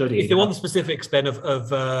studied. If you want the specifics, then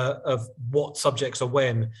of what subjects are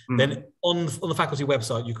when, then on the faculty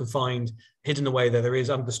website you can find hidden away there is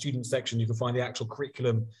under the student section. You can find the actual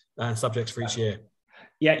curriculum and subjects for each year.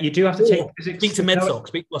 Yeah, you do have to take physics. Speak to MedSoc,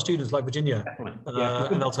 speak to our students like Virginia,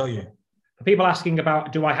 and they'll tell you. People asking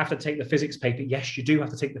about, do I have to take the physics paper? Yes, you do have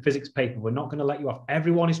to take the physics paper. We're not going to let you off.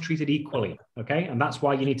 Everyone is treated equally, okay? And that's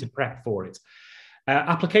why you need to prep for it.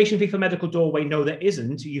 Application fee for medical doorway? No, there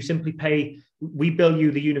isn't. You simply pay, we bill you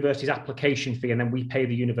the university's application fee, and then we pay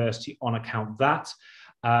the university on account that.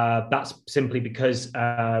 That's simply because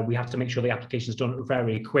we have to make sure the application is done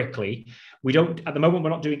very quickly. We don't, at the moment, we're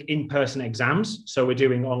not doing in-person exams, so we're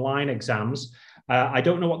doing online exams. I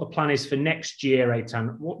don't know what the plan is for next year,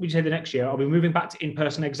 Eitan. What would you say the next year? Are we moving back to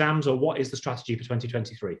in-person exams, or what is the strategy for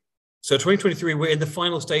 2023? So 2023, we're in the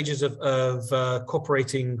final stages of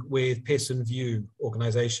cooperating with Pearson VUE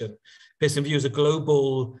organization. Pearson VUE is a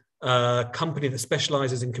global company that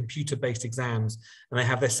specializes in computer-based exams, and they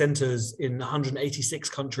have their centers in 186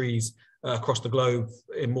 countries across the globe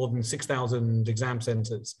in more than 6,000 exam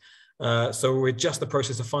centers. So we're just in the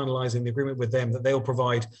process of finalizing the agreement with them that they'll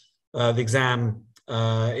provide the exam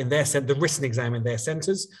in their the written exam in their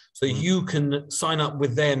centers, so that you can sign up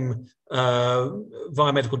with them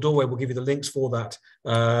via Medical Doorway. We'll give you the links for that.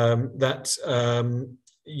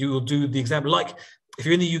 You will do the exam. Like if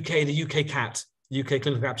you're in the UK, the UK CAT, the UK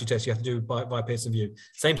Clinical Aptitude Test, you have to do by Pearson VUE.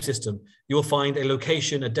 Same system. You will find a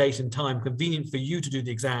location, a date, and time convenient for you to do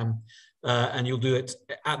the exam, and you'll do it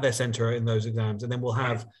at their center in those exams. And then we'll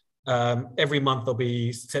have every month there'll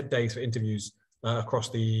be set days for interviews across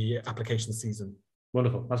the application season.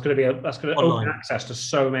 Wonderful. That's going to open access to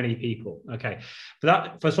so many people. Okay.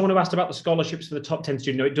 For someone who asked about the scholarships for the top 10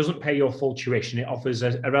 students, no, it doesn't pay your full tuition. It offers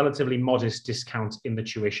a relatively modest discount in the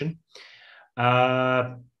tuition.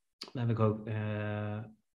 There we go.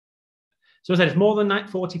 So I said, if more than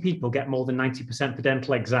 40 people get more than 90% for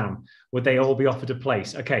dental exam, would they all be offered a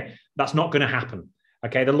place? Okay, that's not going to happen.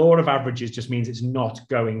 Okay, the law of averages just means it's not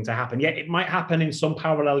going to happen. Yet it might happen in some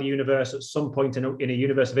parallel universe at some point in a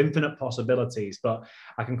universe of infinite possibilities, but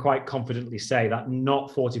I can quite confidently say that not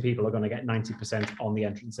 40 people are going to get 90% on the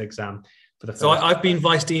entrance exam for the first. So I've been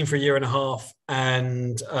vice dean for a year and a half,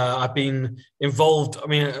 and I've been involved,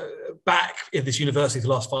 back in this university for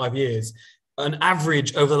the last 5 years. an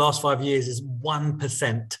average over the last 5 years is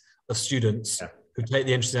 1% of students who take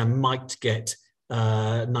the entrance exam might get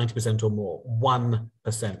 90% or more.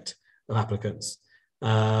 1% of applicants.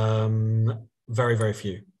 Very, very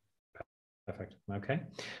few. Perfect. Okay.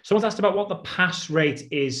 Someone's asked about what the pass rate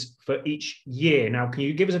is for each year. Now, can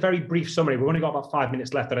you give us a very brief summary? We've only got about 5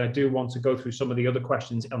 minutes left, and I do want to go through some of the other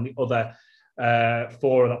questions on the other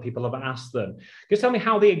fora that people have asked them. Just tell me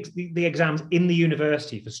how the exams in the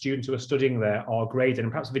university for students who are studying there are graded,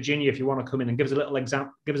 and perhaps Virginia, if you want to come in and give us a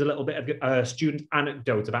little bit of student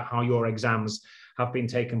anecdote about how your exams have been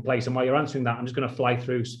taking place. And while you're answering that, I'm just going to fly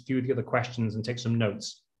through a few of the other questions and take some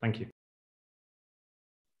notes. Thank you.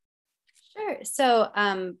 Sure. So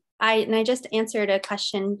I just answered a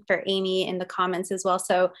question for Amy in the comments as well.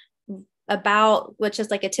 So about what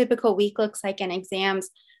just like a typical week looks like in exams,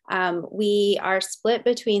 we are split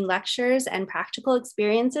between lectures and practical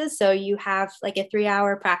experiences. So you have like a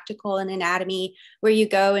 3-hour practical in anatomy where you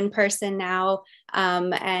go in person now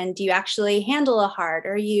and you actually handle a heart,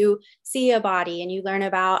 or you see a body and you learn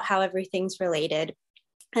about how everything's related.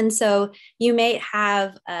 And so you may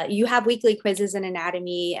have, you have weekly quizzes in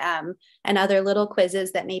anatomy and other little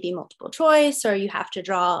quizzes that may be multiple choice, or you have to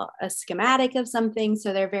draw a schematic of something.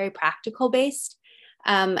 So they're very practical based.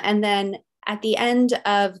 And then at the end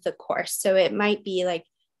of the course, so it might be like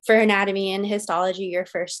for anatomy and histology, your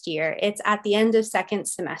first year, it's at the end of second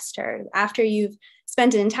semester. After you've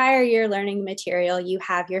spent an entire year learning the material, you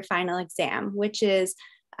have your final exam, which is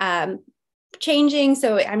changing.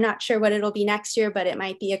 So I'm not sure what it'll be next year, but it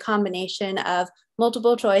might be a combination of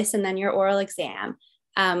multiple choice and then your oral exam.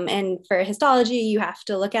 And for histology, you have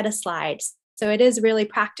to look at a slide. So it is really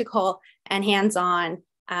practical and hands-on.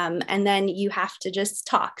 And then you have to just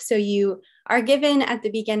talk. So you are given at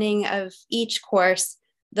the beginning of each course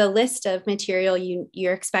the list of material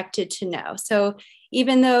you're expected to know. So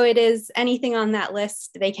even though it is anything on that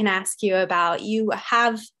list, they can ask you about, you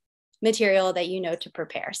have material that you know to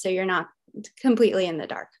prepare. So you're not completely in the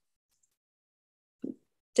dark.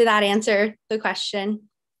 Did that answer the question?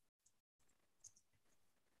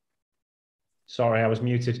 Sorry, I was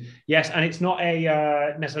muted. Yes, and it's not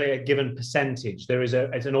a necessarily a given percentage.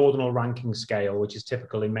 It's an ordinal ranking scale, which is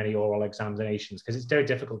typical in many oral examinations, because it's very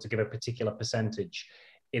difficult to give a particular percentage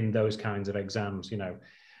in those kinds of exams. You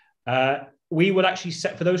know, we would actually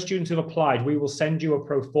set for those students who've applied. We will send you a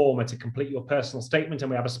pro forma to complete your personal statement, and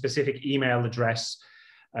we have a specific email address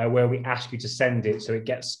where we ask you to send it, so it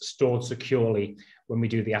gets stored securely when we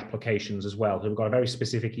do the applications as well. So we've got a very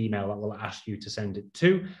specific email that we'll ask you to send it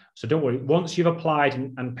to. So don't worry, once you've applied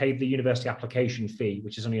and paid the university application fee,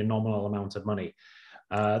 which is only a nominal amount of money,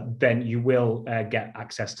 then you will get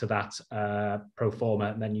access to that pro forma,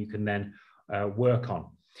 and then you can then work on.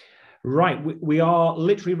 Right, we are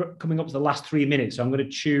literally coming up to the last 3 minutes, so I'm going to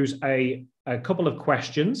choose a couple of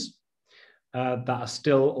questions that are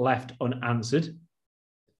still left unanswered.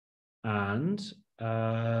 And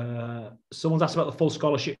someone's asked about the full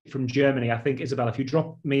scholarship from Germany. I think, Isabel, if you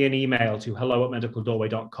drop me an email to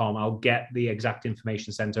hello@medicaldoorway.com, I'll get the exact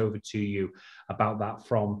information sent over to you about that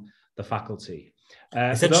from the faculty.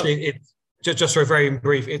 Essentially, it's just for a very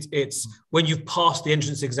brief, it's when you've passed the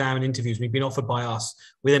entrance exam and interviews and you've been offered by us,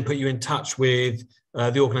 we then put you in touch with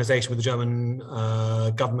the organisation, with the German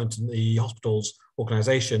government and the hospitals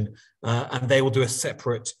organisation, and they will do a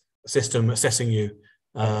separate system assessing you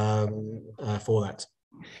for that.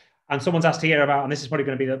 And someone's asked here about, and this is probably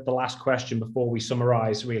going to be the last question before we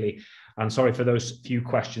summarize, really. And sorry for those few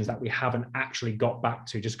questions that we haven't actually got back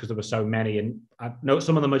to, just because there were so many. And I know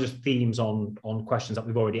some of them are just themes on questions that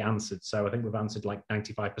we've already answered. So I think we've answered like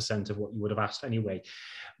 95% of what you would have asked anyway.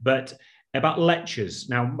 But about lectures.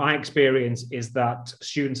 Now, my experience is that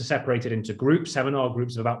students are separated into groups, seminar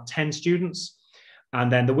groups of about 10 students. And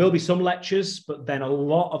then there will be some lectures, but then a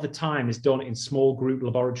lot of the time is done in small group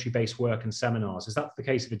laboratory-based work and seminars. Is that the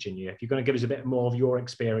case, Virginia? If you're going to give us a bit more of your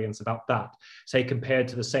experience about that, say compared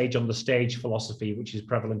to the sage on the stage philosophy, which is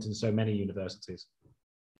prevalent in so many universities.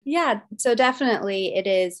 Yeah, so definitely it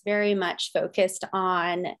is very much focused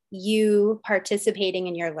on you participating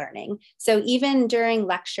in your learning. So even during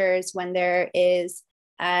lectures, when there is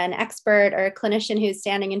an expert or a clinician who's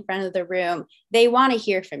standing in front of the room, they want to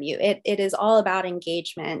hear from you. It is all about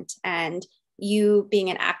engagement and you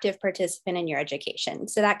being an active participant in your education.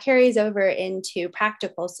 So that carries over into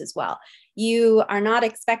practicals as well. You are not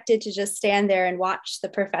expected to just stand there and watch the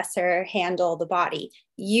professor handle the body.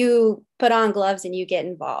 You put on gloves and you get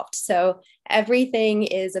involved. So everything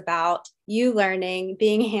is about you learning,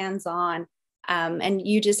 being hands-on, and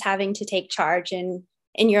you just having to take charge in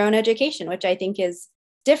your own education, which I think is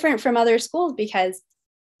different from other schools because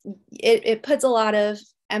it puts a lot of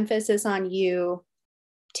emphasis on you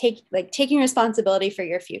taking responsibility for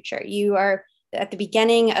your future. You are at the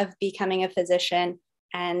beginning of becoming a physician,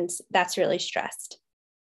 and that's really stressed.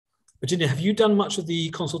 Virginia, have you done much of the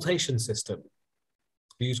consultation system?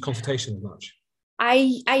 Have you used consultations much?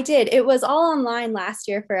 I did. It was all online last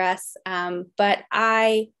year for us, but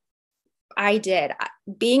I did.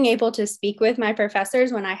 Being able to speak with my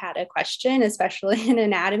professors when I had a question, especially in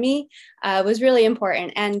anatomy, was really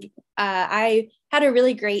important. And I had a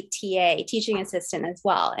really great TA, teaching assistant as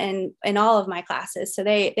well, in all of my classes. So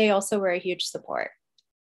they also were a huge support.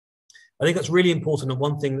 I think that's really important. And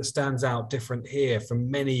one thing that stands out different here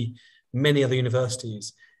from many other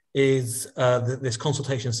universities is this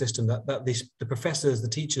consultation system that the professors, the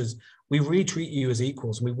teachers, we really treat you as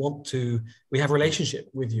equals, and we have a relationship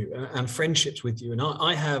with you and friendships with you. And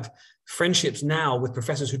I have friendships now with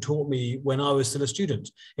professors who taught me when I was still a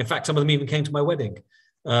student. In fact, some of them even came to my wedding.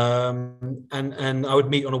 And I would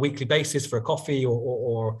meet on a weekly basis for a coffee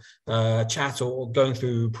or chat or going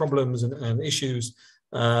through problems and issues.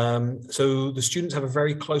 So the students have a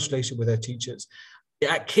very close relationship with their teachers.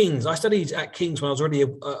 At King's, I studied at King's when I was already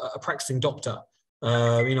a practicing doctor.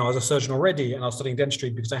 I was a surgeon already, and I was studying dentistry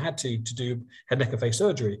because I had to do head, neck, and face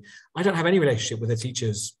surgery. I don't have any relationship with the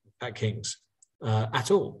teachers at King's at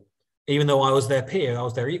all. Even though I was their peer, I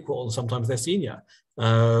was their equal, and sometimes their senior.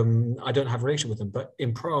 I don't have a relationship with them. But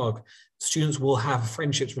in Prague, students will have a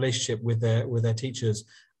friendships relationship with their teachers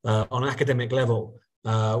on an academic level,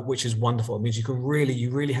 which is wonderful. It means you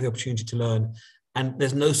really have the opportunity to learn. And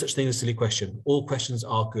there's no such thing as a silly question. All questions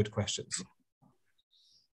are good questions.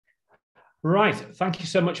 Right. Thank you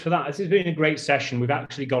so much for that. This has been a great session. We've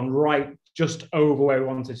actually gone right just over where we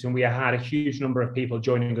wanted to, and we had a huge number of people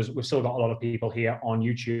joining us. We've still got a lot of people here on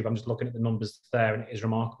YouTube. I'm just looking at the numbers there, and it is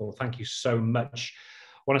remarkable. Thank you so much.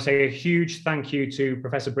 I want to say a huge thank you to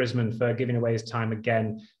Professor Brizman for giving away his time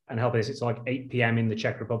again and helping us. It's like 8 p.m. in the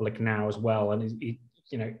Czech Republic now as well. And,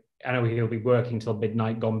 I know he'll be working till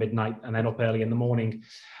midnight, gone midnight, and then up early in the morning.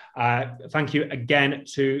 Thank you again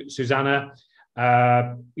to Susanna.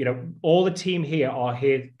 All the team here are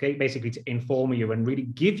here basically to inform you and really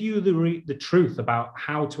give you the truth about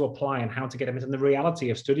how to apply and how to get into the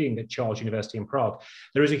reality of studying at Charles University in Prague.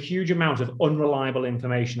 There is a huge amount of unreliable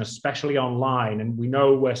information, especially online, and we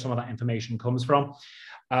know where some of that information comes from.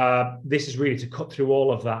 This is really to cut through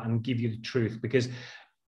all of that and give you the truth, because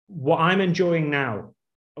what I'm enjoying now,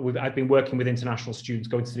 I've been working with international students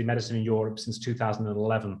going to study medicine in Europe since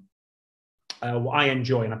 2011. What I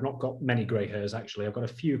enjoy, and I've not got many grey hairs actually, I've got a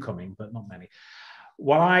few coming, but not many.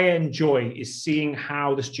 What I enjoy is seeing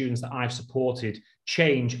how the students that I've supported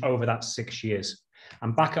change over that 6 years.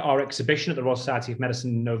 And back at our exhibition at the Royal Society of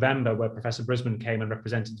Medicine in November, where Professor Brizman came and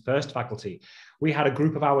represented the first faculty, we had a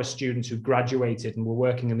group of our students who graduated and were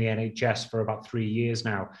working in the NHS for about 3 years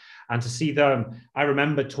now. And to see them, I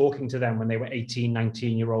remember talking to them when they were 18,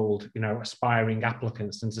 19-year-old, aspiring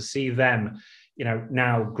applicants, and to see them,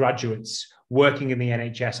 now graduates working in the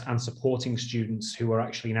NHS and supporting students who are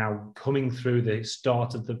actually now coming through the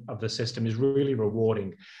start of the system is really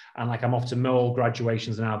rewarding. And I'm off to more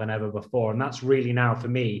graduations now than ever before. And that's really now for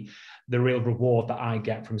me, the real reward that I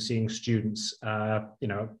get from seeing students,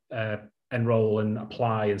 enroll and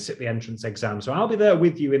apply and sit the entrance exam. So I'll be there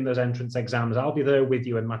with you in those entrance exams. I'll be there with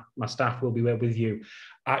you, and my staff will be there with you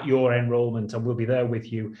at your enrollment, and we'll be there with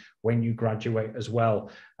you when you graduate as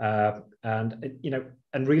well.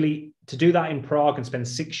 And really to do that in Prague and spend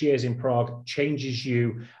 6 years in Prague changes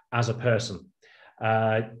you as a person.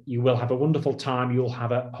 You will have a wonderful time. You'll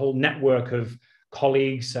have a whole network of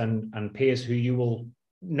colleagues and peers who you will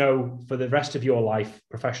know for the rest of your life,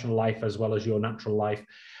 professional life, as well as your natural life.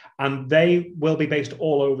 And they will be based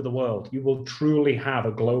all over the world. You will truly have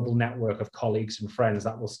a global network of colleagues and friends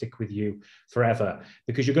that will stick with you forever,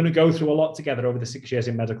 because you're going to go through a lot together over the 6 years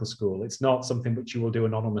in medical school. It's not something which you will do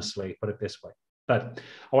anonymously, put it this way. But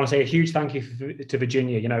I want to say a huge thank you to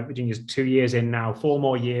Virginia. Virginia's 2 years in now, 4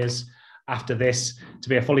 more years after this to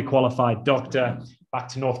be a fully qualified doctor, back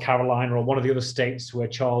to North Carolina or one of the other states where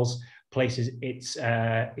Charles places its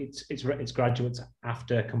graduates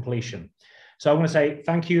after completion. So I want to say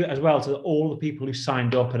thank you as well to all the people who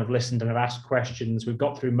signed up and have listened and have asked questions. We've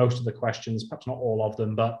got through most of the questions, perhaps not all of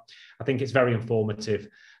them, but I think it's very informative.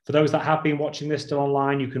 For those that have been watching this still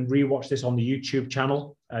online, you can rewatch this on the YouTube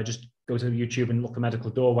channel. Just go to YouTube and look for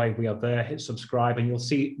Medical Doorway. We are there, hit subscribe, and you'll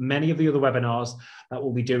see many of the other webinars that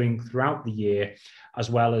we'll be doing throughout the year,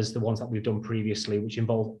 as well as the ones that we've done previously, which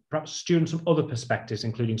involve perhaps students from other perspectives,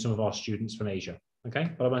 including some of our students from Asia.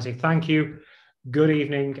 Okay, but I want to say thank you. Good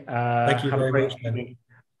evening. Thank you very much, evening,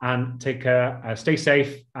 and take care. Stay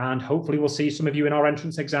safe, and hopefully we'll see some of you in our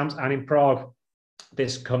entrance exams and in Prague.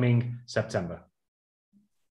 this coming September.